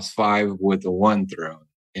back cross 5 with a 1 thrown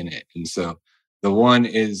in it. And so the 1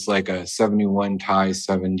 is like a 71 Thai,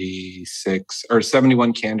 76 or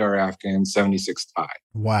 71 Kandar Afghan, 76 Thai.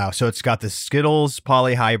 Wow. So it's got the Skittles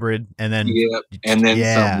polyhybrid and then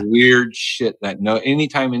some weird shit that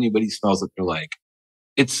anytime anybody smells it, they're like,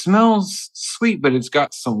 it smells sweet, but it's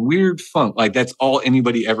got some weird funk. Like that's all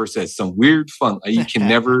anybody ever says, some weird funk. Like, you can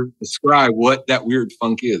never describe what that weird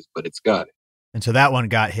funk is, but it's got it. And so that one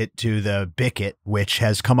got hit to the Bicket, which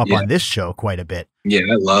has come up on this show quite a bit. Yeah,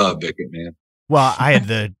 I love Bicket, man. Well, I had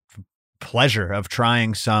the pleasure of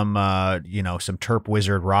trying some, some Terp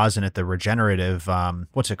Wizard rosin at the regenerative,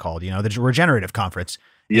 what's it called? The regenerative conference.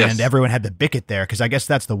 Yes. And everyone had the Bicket there because I guess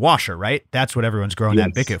that's the washer, right? That's what everyone's growing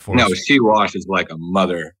that Bicket for. No, she washes like a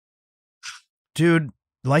mother. Dude,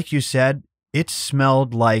 like you said, it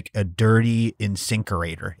smelled like a dirty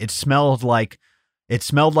incinerator. It smelled like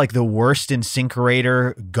the worst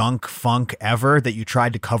incinerator gunk funk ever that you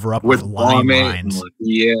tried to cover up with lime lines.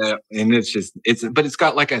 Yeah, and but it's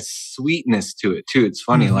got like a sweetness to it too. It's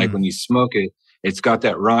funny, like when you smoke it, it's got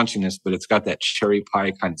that raunchiness, but it's got that cherry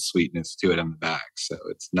pie kind of sweetness to it on the back. So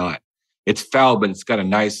it's foul, but it's got a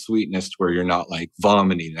nice sweetness to where you're not like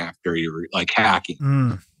vomiting after you're like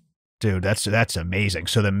hacking. Dude, that's amazing.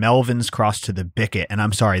 So the Melvins crossed to the Bicket, and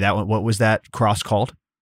I'm sorry, that one, what was that cross called?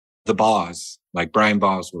 The Boz, like Brian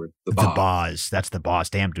Bosworth. The Boz. That's the Boz.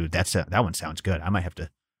 Damn, dude, that one sounds good. I might have to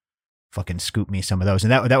fucking scoop me some of those.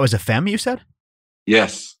 And that was a femme, you said?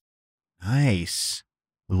 Yes. Nice.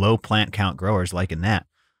 Low plant count growers liking that.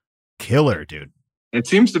 Killer, dude. It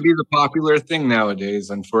seems to be the popular thing nowadays,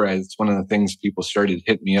 and it's one of the things people started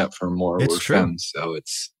hitting me up for more. It's true. Femmes, so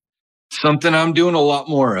it's something I'm doing a lot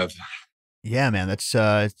more of. Yeah, man, that's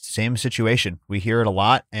same situation. We hear it a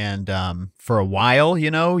lot, and for a while,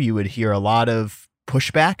 you would hear a lot of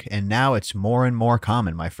pushback, and now it's more and more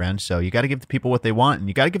common, my friend. So you got to give the people what they want, and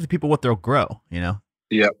you got to give the people what they'll grow.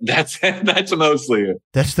 Yeah, that's mostly it.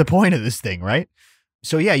 That's the point of this thing, right?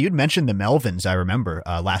 So yeah, you'd mentioned the Melvins. I remember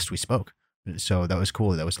last we spoke, so that was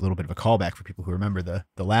cool. That was a little bit of a callback for people who remember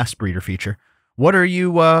the last breeder feature. What are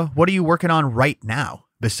you working on right now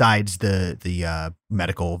besides the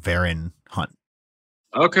medical Varan hunt?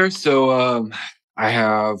 Okay, so I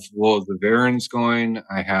have the Varan's going.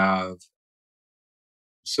 I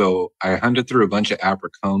hunted through a bunch of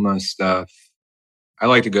Apricoma stuff. I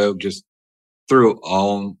like to go just through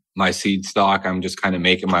all my seed stock. I'm just kind of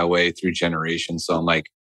making my way through generations. So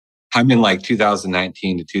I'm in like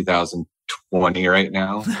 2019 to 2020 right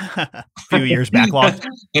now. A few years backlog.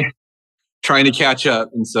 Trying to catch up.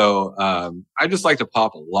 And so I just like to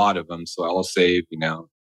pop a lot of them. So I'll save,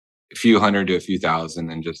 a few hundred to a few thousand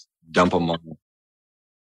and just dump them all.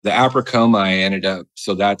 The Apricoma I ended up,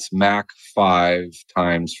 so that's Mac 5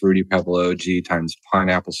 times Fruity Pebble OG times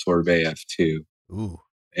Pineapple Sorbet F2. Ooh.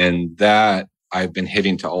 And that I've been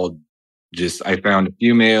hitting to I found a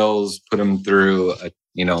few males, put them through a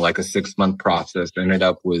 6-month process, ended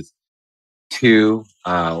up with 2.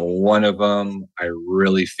 One of them I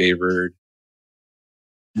really favored.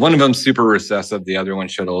 One of them super recessive. The other one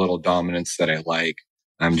showed a little dominance that I like,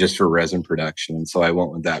 just for resin production. And so I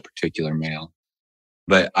went with that particular male.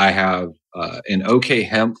 But I have an OK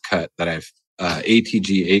hemp cut that I've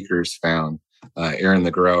ATG Acres found, Aaron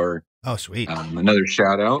the grower. Oh, sweet. Another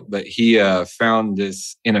shout out. But he found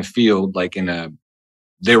this in a field,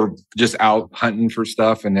 they were just out hunting for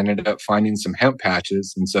stuff and ended up finding some hemp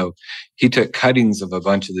patches. And so he took cuttings of a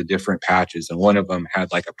bunch of the different patches. And one of them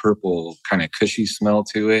had like a purple kind of cushy smell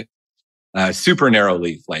to it. Super narrow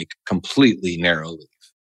leaf, like completely narrow leaf.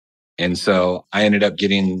 And so I ended up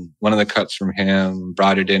getting one of the cuts from him,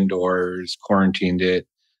 brought it indoors, quarantined it,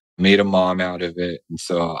 made a mom out of it. And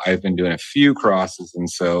so I've been doing a few crosses. And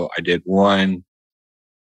so I did one,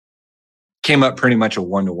 came up pretty much a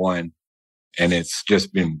 1-to-1. And it's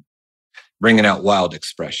just been bringing out wild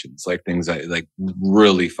expressions, like things like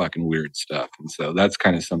really fucking weird stuff. And so that's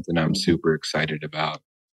kind of something I'm super excited about.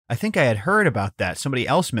 I think I had heard about that. Somebody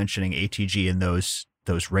else mentioning ATG and those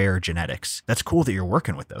rare genetics. That's cool that you're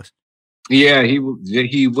working with those. Yeah,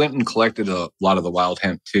 he went and collected a lot of the wild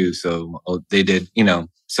hemp too. So they did,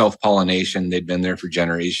 self-pollination. They'd been there for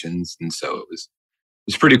generations. And so it was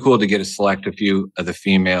pretty cool to select a few of the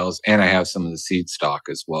females. And I have some of the seed stock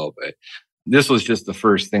as well. But this was just the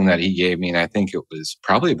first thing that he gave me. And I think it was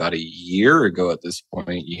probably about a year ago at this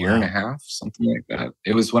point, year and a half, something like that.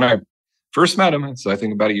 It was when I first met him. So I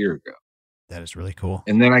think about a year ago. That is really cool.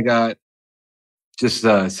 And then I got just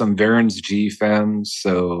some Varan's G Femmes.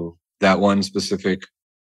 So that one specific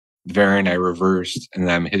Varan I reversed, and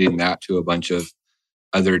I'm hitting that to a bunch of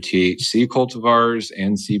other THC cultivars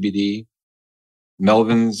and CBD.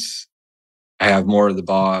 Melvins, I have more of the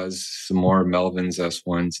Boz, some more Melvins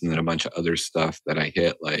S1s, and then a bunch of other stuff that I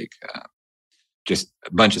hit, just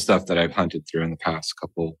a bunch of stuff that I've hunted through in the past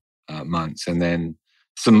couple months. And then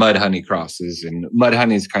some Mud Honey crosses. And Mud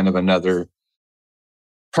Honey is kind of another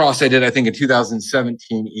cross I did, I think, in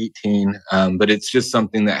 2017, 18. But it's just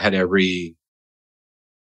something that had every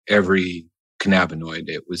cannabinoid.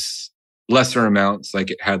 It was lesser amounts,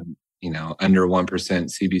 like it had, under 1%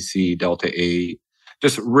 CBC, Delta 8,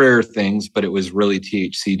 just rare things, but it was really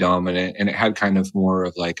THC dominant, and it had kind of more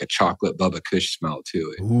of like a chocolate Bubba Kush smell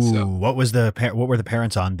to it. Ooh, So, what were the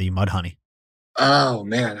parents on the Mudhoney? oh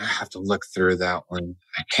man, I have to look through that one.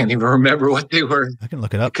 I can't even remember what they were. I can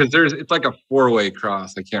look it up because it's like a 4-way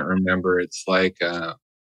cross. I can't remember. It's like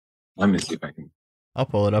let me see if I can. I'll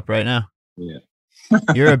pull it up right now. Yeah.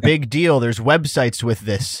 You're a big deal. There's websites with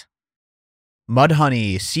this.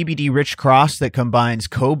 Mudhoney CBD rich cross that combines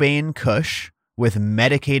Cobain Kush with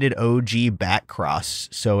medicated OG back cross.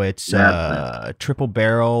 So it's triple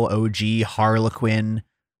barrel OG Harlequin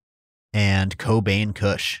and Cobain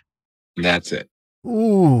Kush. That's it.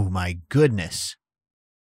 Ooh, my goodness.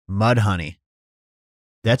 Mudhoney.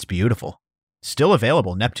 That's beautiful. Still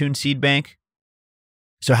available. Neptune Seed Bank.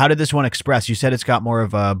 So how did this one express? You said it's got more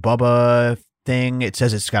of a Bubba thing. It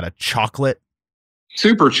says it's got a chocolate.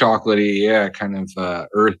 Super chocolatey, yeah, kind of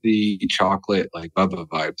earthy chocolate, like Bubba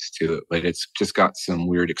vibes to it, but it's just got some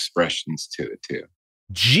weird expressions to it too.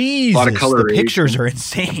 Jesus, a lot of the pictures are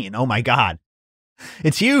insane. Oh my God.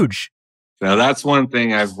 It's huge. So that's one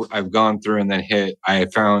thing I've gone through and then hit. I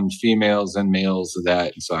found females and males of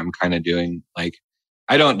that. And so I'm kind of doing like,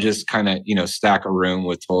 I don't just kind of, stack a room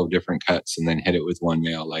with 12 different cuts and then hit it with one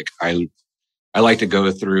male. Like I like to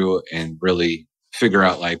go through and really figure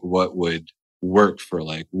out like what would work for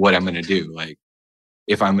like what I'm going to do. Like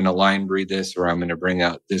if I'm going to line breed this, or I'm going to bring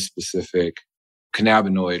out this specific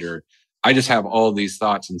cannabinoid, or I just have all these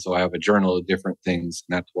thoughts. And so I have a journal of different things.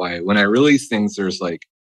 And that's why when I release things, there's like,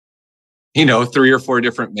 3 or 4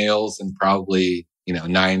 different males and probably,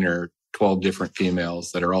 9 or 12 different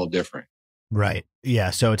females that are all different. Right.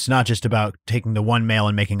 Yeah. So it's not just about taking the one male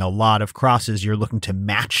and making a lot of crosses. You're looking to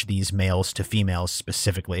match these males to females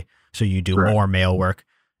specifically. So you do Correct. More male work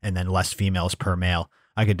and then less females per male.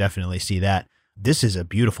 I could definitely see that. This is a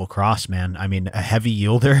beautiful cross, man. I mean, a heavy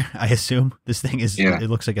yielder, I assume. This thing is, It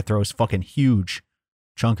looks like it throws fucking huge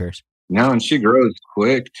chunkers. No, and she grows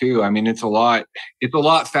quick too. I mean, it's a lot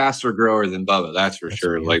faster grower than Bubba. That's for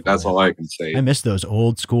sure. Like that's all I can say. I miss those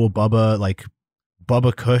old school Bubba, like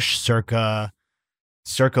Bubba Kush circa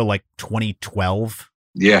like 2012.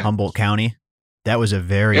 Yeah. Humboldt County. That was it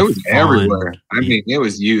was everywhere. I mean, it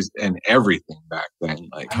was used in everything back then.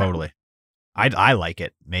 Like totally. I like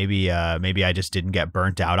it. Maybe I just didn't get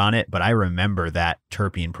burnt out on it, but I remember that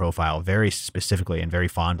terpene profile very specifically and very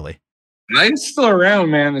fondly. It's still around,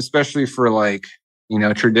 man, especially for like,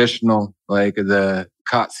 traditional, like the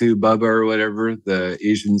Katsu Bubba or whatever, the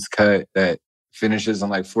Asians cut that finishes in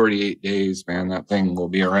like 48 days, man. That thing will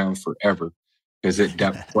be around forever because it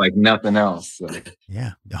depths like nothing else. So.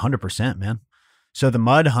 Yeah, 100%, man. So the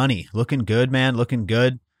Mudhoney, looking good, man, looking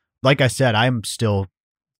good. Like I said, I'm still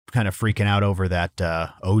kind of freaking out over that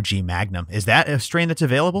OG Magnum. Is that a strain that's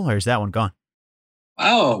available, or is that one gone?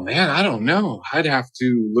 Oh man, I don't know. I'd have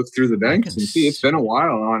to look through the banks and see. It's been a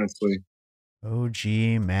while, honestly. OG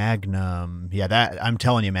Magnum. Yeah, that I'm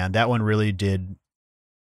telling you, man, that one really did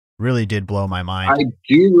blow my mind. I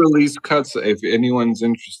do release cuts if anyone's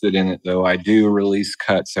interested in it, though. I do release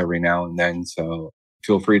cuts every now and then, so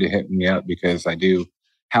feel free to hit me up because I do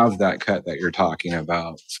have that cut that you're talking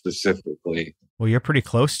about specifically. Well, you're pretty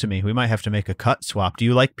close to me. We might have to make a cut swap. Do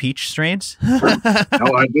you like peach strains?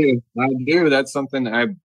 Oh, I do. That's something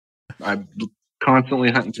I'm constantly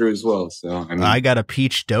hunting through as well. So I got a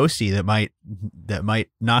peach dosey that might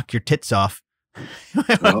knock your tits off.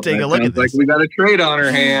 Take a look at this. Like we got a trade on our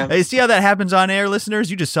hands. Hey, see how that happens on air, listeners?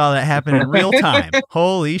 You just saw that happen in real time.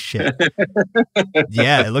 Holy shit.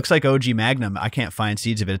 Yeah, it looks like OG Magnum. I can't find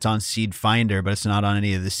seeds of it. It's on Seed Finder, but it's not on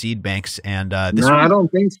any of the seed banks. And I don't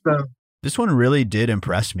think so. This one really did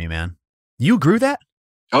impress me, man. You grew that?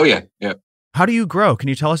 Oh, yeah. Yeah. How do you grow? Can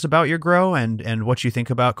you tell us about your grow and what you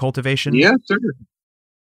think about cultivation? Yes, sir.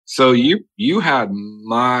 So you had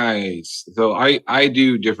so I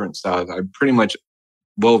do different styles. I'm pretty much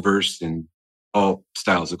well versed in all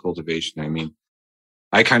styles of cultivation. I mean,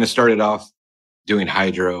 I kind of started off doing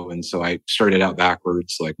hydro, and so I started out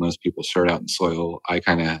backwards, like most people start out in soil. I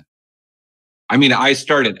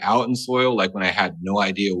started out in soil, like when I had no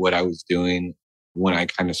idea what I was doing. When I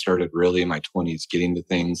kind of started really in my 20s getting to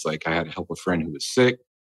things, like I had to help a friend who was sick.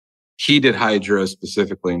 He did hydro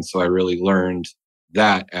specifically, and so I really learned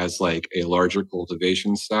that as like a larger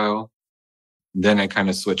cultivation style. Then I kind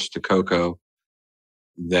of switched to cocoa,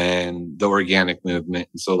 then the organic movement.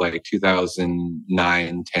 And so like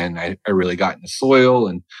 2009, 10, I really got into soil.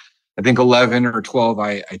 And I think 11 or 12,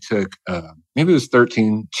 I took, maybe it was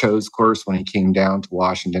 13, Cho's course when he came down to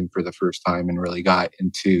Washington for the first time and really got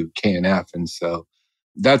into KNF. And so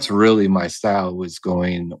that's really my style, was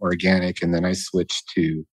going organic. And then I switched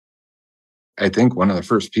to I think one of the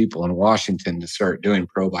first people in Washington to start doing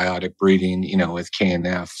probiotic breeding, with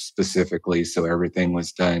KNF specifically. So everything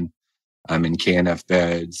was done in KNF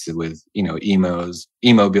beds with,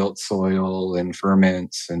 emo built soil and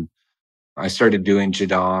ferments. And I started doing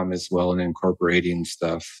Jadam as well and incorporating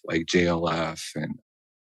stuff like JLF and,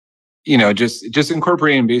 just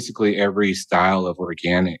incorporating basically every style of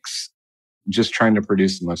organics, just trying to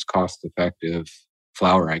produce the most cost effective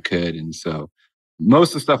flour I could. And so most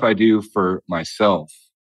of the stuff I do for myself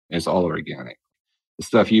is all organic. The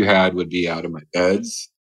stuff you had would be out of my beds.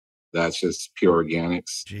 That's just pure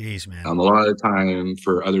organics. Jeez, man. A lot of the time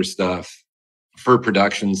for other stuff, for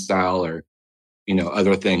production style or,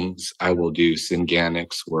 other things, I will do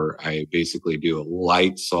Synganics where I basically do a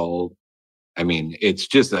light salt. I mean, it's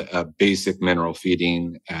just a basic mineral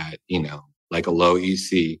feeding at, like a low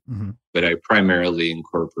EC, but I primarily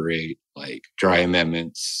incorporate like dry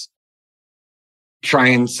amendments, try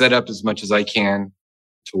and set up as much as I can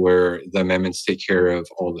to where the amendments take care of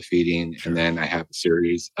all the feeding. And then I have a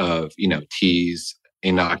series of, teas,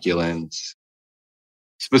 inoculants,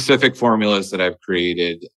 specific formulas that I've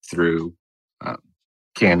created through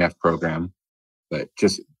KNF program, but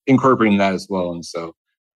just incorporating that as well. And so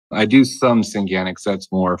I do some Synganics.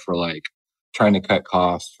 That's more for like trying to cut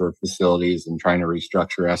costs for facilities and trying to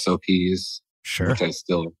restructure SOPs, which I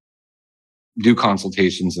still do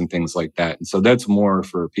consultations and things like that. And so that's more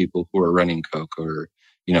for people who are running Coke or,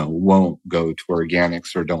 won't go to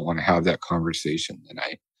organics or don't want to have that conversation. And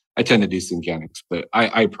I tend to do Synganics, but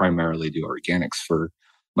I primarily do organics for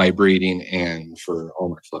my breeding and for all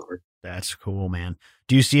my flour. That's cool, man.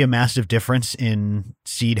 Do you see a massive difference in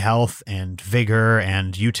seed health and vigor?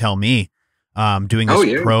 And you tell me, doing this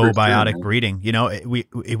probiotic breeding.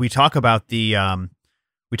 We talk about the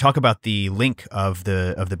link of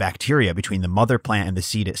the bacteria between the mother plant and the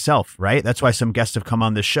seed itself, right? That's why some guests have come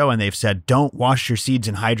on this show and they've said, don't wash your seeds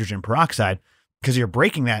in hydrogen peroxide because you're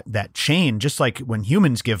breaking that chain. Just like when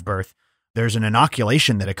humans give birth, there's an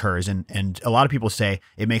inoculation that occurs. And a lot of people say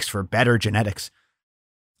it makes for better genetics.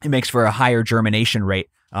 It makes for a higher germination rate,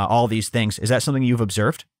 all these things. Is that something you've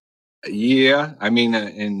observed? Yeah. I mean,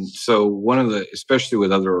 and so especially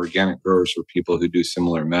with other organic growers or people who do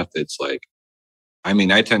similar methods,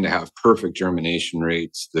 I tend to have perfect germination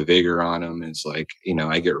rates. The vigor on them is like,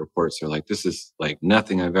 I get reports. They're like, this is like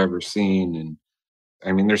nothing I've ever seen. And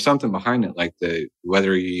I mean, there's something behind it, like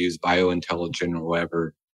whether you use biointelligent or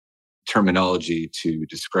whatever terminology to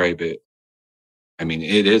describe it. I mean,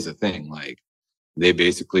 it is a thing. Like they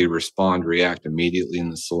basically react immediately in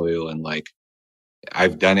the soil. And like,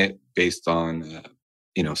 I've done it based on,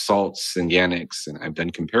 salts and Synganics, and I've done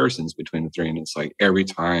comparisons between the three. And it's like every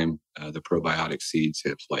time the probiotic seeds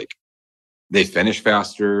have they finish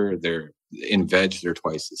faster. They're in veg, they're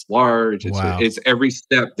twice as large. It's every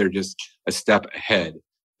step. They're just a step ahead.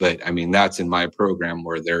 But I mean, that's in my program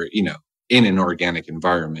where they're, in an organic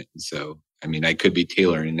environment. And so, I mean, I could be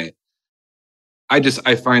tailoring it.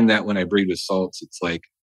 I find that when I breed with salts, it's like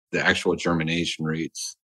the actual germination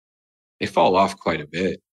rates, they fall off quite a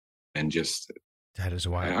bit. And just, that is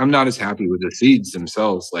why I'm not as happy with the seeds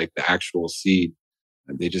themselves, like the actual seed.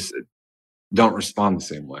 They just don't respond the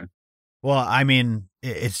same way. Well, I mean,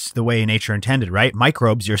 it's the way nature intended, right?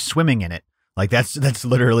 Microbes, you're swimming in it. Like that's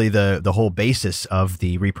literally the whole basis of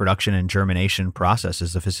the reproduction and germination process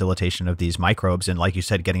is the facilitation of these microbes. And like you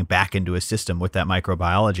said, getting back into a system with that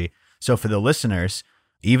microbiology. So for the listeners,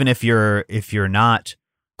 even if you're not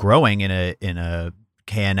growing in a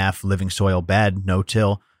KNF living soil bed, no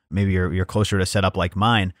till, maybe you're closer to set up like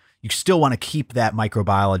mine, you still want to keep that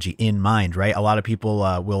microbiology in mind, right? A lot of people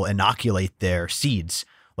will inoculate their seeds.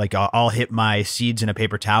 Like I'll hit my seeds in a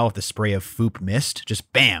paper towel with a spray of Foop mist,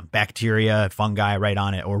 just bam, bacteria, fungi right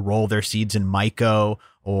on it, or roll their seeds in myco,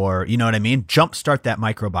 or you know what I mean? Jumpstart that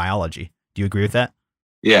microbiology. Do you agree with that?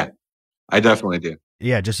 Yeah, I definitely do.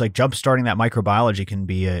 Yeah, just like jumpstarting that microbiology can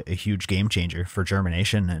be a huge game changer for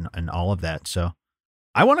germination and all of that. So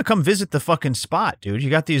I want to come visit the fucking spot, dude. You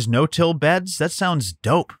got these no-till beds? That sounds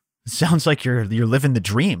dope. It sounds like you're living the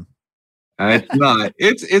dream. It's not.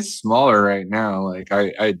 It's smaller right now. Like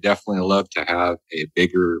I definitely love to have a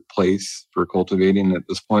bigger place for cultivating at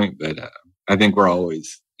this point, but I think we're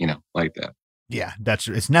always, like that. Yeah,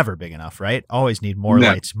 it's never big enough, right? Always need more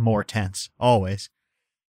lights, more tents. Always.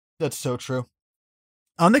 That's so true.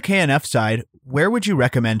 On the KNF side, where would you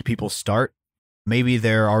recommend people start? Maybe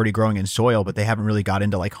they're already growing in soil, but they haven't really got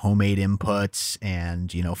into like homemade inputs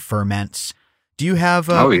and, ferments. Do you have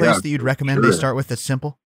a place that you'd recommend they start with that's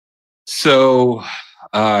simple? So,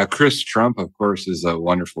 Chris Trump, of course, is a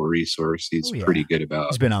wonderful resource. He's pretty good about.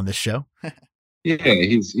 He's been on this show. Yeah,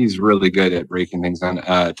 he's really good at breaking things down.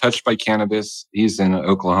 Touched by Cannabis, he's in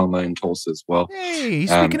Oklahoma and Tulsa as well. Hey,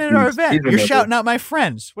 he's speaking at our He's event. You're another. shouting out my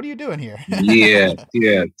friends. What are you doing here? Yeah,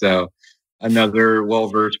 yeah. So another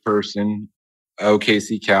well-versed person,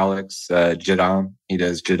 OKC Calix, Jadam. He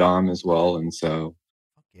does Jadam as well, and so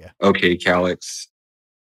Yeah. OK Calix.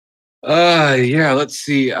 Yeah, let's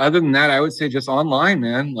see. Other than that, I would say just online,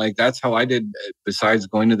 man. Like that's how I did, besides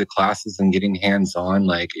going to the classes and getting hands-on.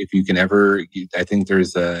 Like if you can ever, I think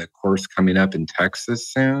there's a course coming up in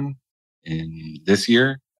Texas soon in this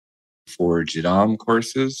year for Jadam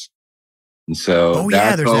courses. And so Oh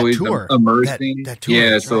yeah, that's there's that always tour. immersing. That tour. Yeah,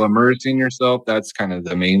 That's so right. immersing yourself, that's kind of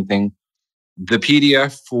the main thing. The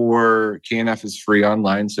PDF for KNF is free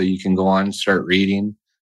online, so you can go on and start reading.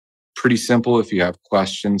 Pretty simple. If you have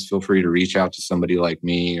questions, feel free to reach out to somebody like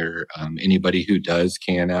me or anybody who does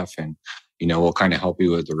KNF, and we'll kind of help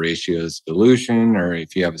you with the ratios dilution, or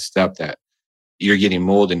if you have a step that you're getting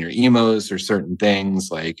mold in your emos or certain things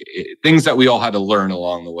things that we all had to learn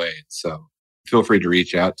along the way. So feel free to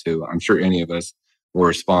reach out to. I'm sure any of us will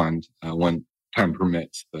respond when time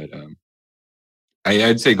permits. But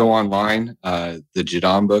I'd say go online. The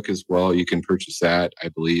Jadam book as well. You can purchase that, I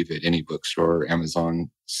believe, at any bookstore, Amazon,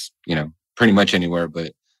 pretty much anywhere.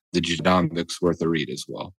 But the Jadam book's worth a read as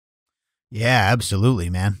well. Yeah, absolutely,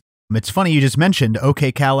 man. It's funny you just mentioned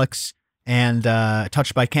OK Calix and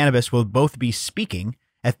Touched by Cannabis will both be speaking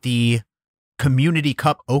at the Community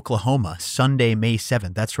Cup Oklahoma Sunday, May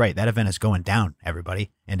 7th. That's right. That event is going down,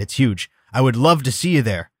 everybody, and it's huge. I would love to see you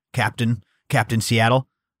there, Captain Seattle.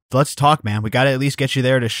 Let's talk, man. We got to at least get you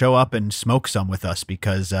there to show up and smoke some with us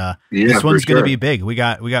because this one's going to be big. We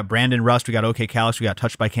got Brandon Rust, we got OK Calix, we got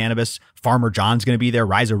Touched by Cannabis. Farmer John's going to be there.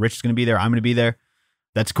 Riza Rich is going to be there. I'm going to be there.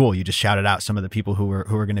 That's cool. You just shouted out some of the people who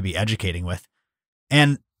are going to be educating with.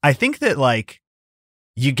 And I think that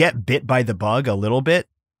you get bit by the bug a little bit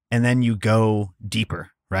and then you go deeper,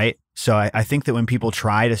 right? So I think that when people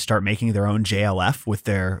try to start making their own JLF with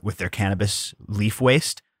their cannabis leaf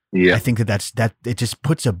waste, I think that it just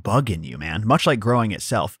puts a bug in you, man. Much like growing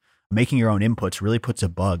itself, making your own inputs really puts a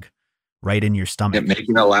bug right in your stomach.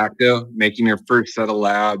 Making a lacto, making your first set of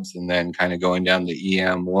labs, and then kind of going down the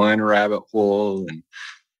EM1 rabbit hole. And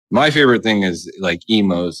my favorite thing is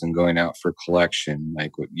emos and going out for collection,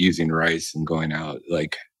 using rice and going out,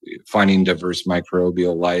 finding diverse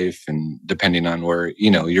microbial life. And depending on where,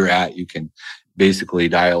 you're at, you can basically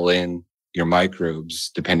dial in your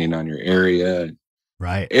microbes depending on your area.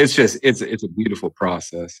 Right. It's a beautiful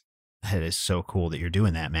process. That is so cool that you're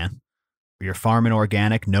doing that, man. You're farming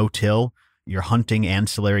organic, no-till. You're hunting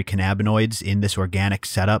ancillary cannabinoids in this organic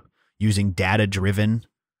setup using data-driven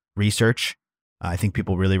research. I think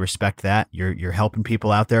people really respect that. You're helping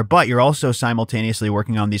people out there, but you're also simultaneously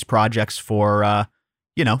working on these projects for,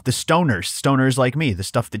 the stoners like me, the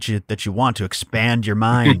stuff that you want to expand your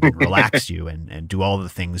mind and relax you and do all the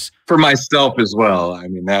things. For myself as well. I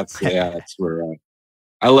mean, that's where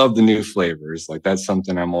I love the new flavors. That's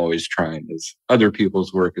something I'm always trying is other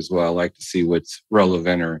people's work as well. I like to see what's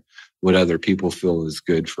relevant or what other people feel is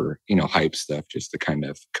good for, hype stuff, just to kind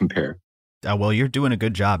of compare. Well, you're doing a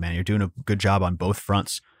good job, man. You're doing a good job on both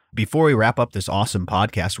fronts. Before we wrap up this awesome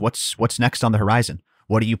podcast, what's next on the horizon?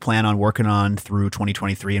 What do you plan on working on through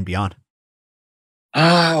 2023 and beyond?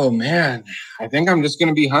 Oh man, I think I'm just going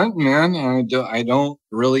to be hunting, man. I don't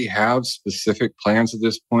really have specific plans at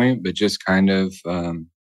this point, but just kind of,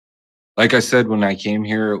 like I said, when I came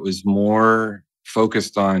here, it was more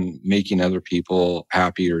focused on making other people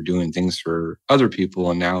happy or doing things for other people.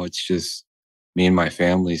 And now it's just me and my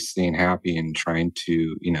family staying happy and trying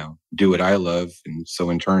to, do what I love. And so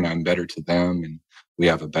in turn, I'm better to them and we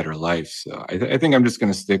have a better life. So I think I'm just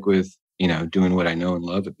going to stick with, doing what I know and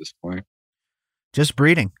love at this point. Just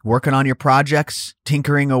breeding, working on your projects,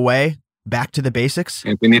 tinkering away, back to the basics.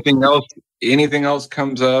 If anything else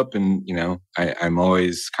comes up, and I'm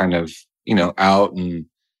always kind of out, and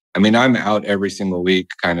I mean I'm out every single week,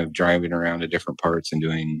 kind of driving around to different parts and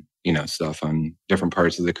doing stuff on different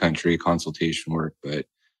parts of the country, consultation work. But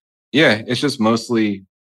yeah, it's just mostly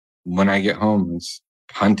when I get home, it's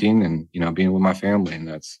hunting and being with my family, and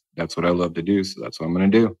that's what I love to do. So that's what I'm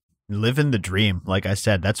going to do. Living the dream. Like I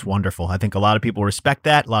said, that's wonderful. I think a lot of people respect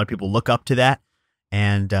that. A lot of people look up to that.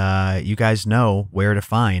 And you guys know where to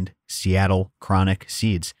find Seattle Chronic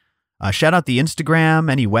Seeds. Shout out the Instagram,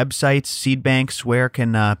 any websites, seed banks. Where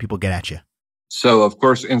can people get at you? So, of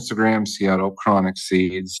course, Instagram, Seattle Chronic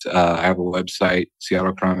Seeds. I have a website,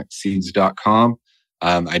 seattlechronic.seeds.com.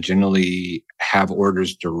 I generally have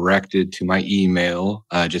orders directed to my email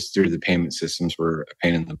just through the payment systems. We're a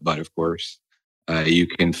pain in the butt, of course. You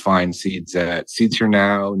can find seeds at Seeds Here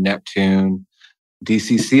Now, Neptune,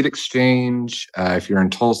 DC Seed Exchange. If you're in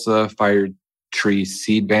Tulsa, Fire Tree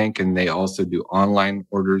Seed Bank, and they also do online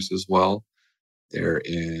orders as well. There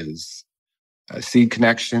is Seed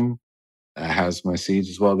Connection. Has my seeds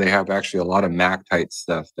as well. They have actually a lot of Mactite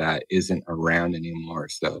stuff that isn't around anymore.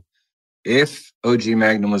 So if OG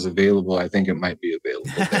Magnum was available, I think it might be available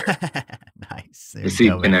there. Nice. There the you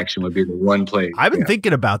Seed go, Connection would be the one place. I've been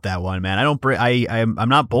thinking about that one, man. I don't bring. I'm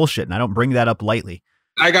not bullshitting. I don't bring that up lightly.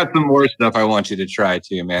 I got some more stuff I want you to try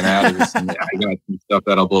too, man. I got some stuff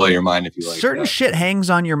that'll blow your mind if you like. Certain shit hangs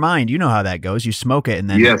on your mind. You know how that goes. You smoke it, and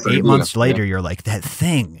then 8 months later, you're like, that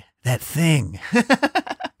thing.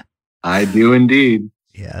 I do indeed.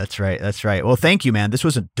 Yeah, that's right. That's right. Well, thank you, man. This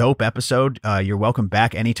was a dope episode. You're welcome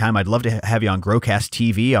back anytime. I'd love to have you on Growcast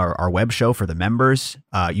TV, our web show for the members.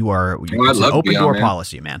 It's an open door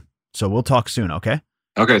policy, man. So we'll talk soon, okay?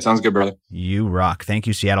 Okay, sounds good, brother. You rock. Thank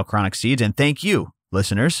you, Seattle Chronic Seeds, and thank you,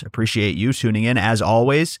 listeners. Appreciate you tuning in as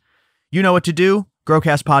always. You know what to do.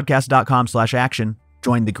 growcastpodcast.com/action.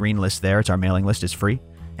 Join the green list there. It's our mailing list. It's free.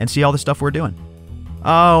 And see all the stuff we're doing.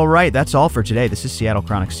 All right, that's all for today. This is Seattle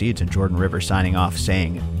Chronic Seeds and Jordan River signing off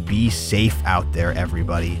saying, be safe out there,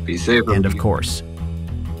 everybody. Be safe. And of course,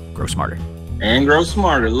 grow smarter. And grow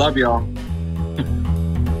smarter. Love y'all.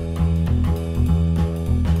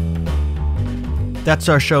 That's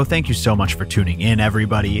our show. Thank you so much for tuning in,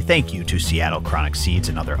 everybody. Thank you to Seattle Chronic Seeds.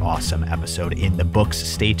 Another awesome episode in the books.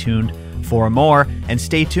 Stay tuned for more, and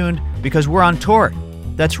stay tuned because we're on tour.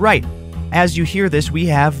 That's right. As you hear this, we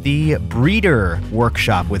have the Breeder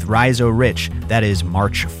Workshop with Rhizo Rich. That is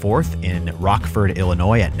March 4th in Rockford,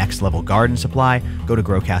 Illinois at Next Level Garden Supply. Go to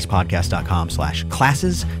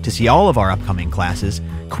growcastpodcast.com/classes to see all of our upcoming classes.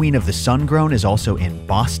 Queen of the Sun Grown is also in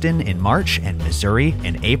Boston in March and Missouri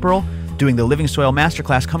in April. Doing the Living Soil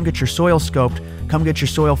Masterclass. Come get your soil scoped. Come get your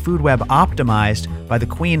soil food web optimized by the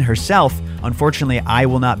Queen herself. Unfortunately, I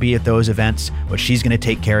will not be at those events, but she's going to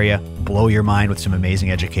take care of you, blow your mind with some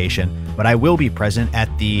amazing education. But I will be present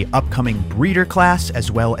at the upcoming Breeder class,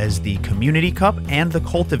 as well as the Community Cup and the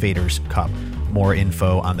Cultivators Cup. More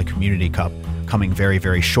info on the Community Cup coming very,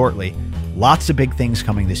 very shortly. Lots of big things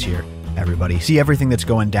coming this year, everybody. See everything that's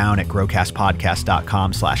going down at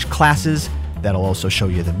growcastpodcast.com/classes. That'll also show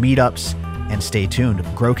you the meetups. And stay tuned.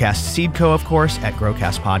 Growcast Seedco, of course, at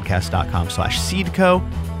growcastpodcast.com/seedco.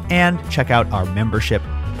 And check out our membership,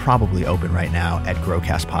 probably open right now at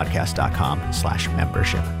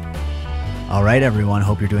growcastpodcast.com/membership. All right, everyone.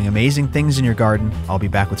 Hope you're doing amazing things in your garden. I'll be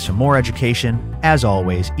back with some more education, as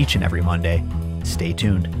always, each and every Monday. Stay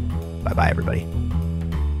tuned. Bye-bye, everybody.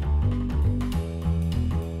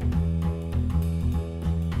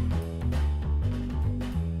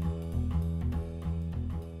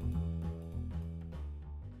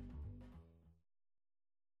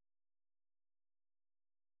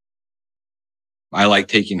 I like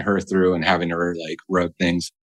taking her through and having her like rub things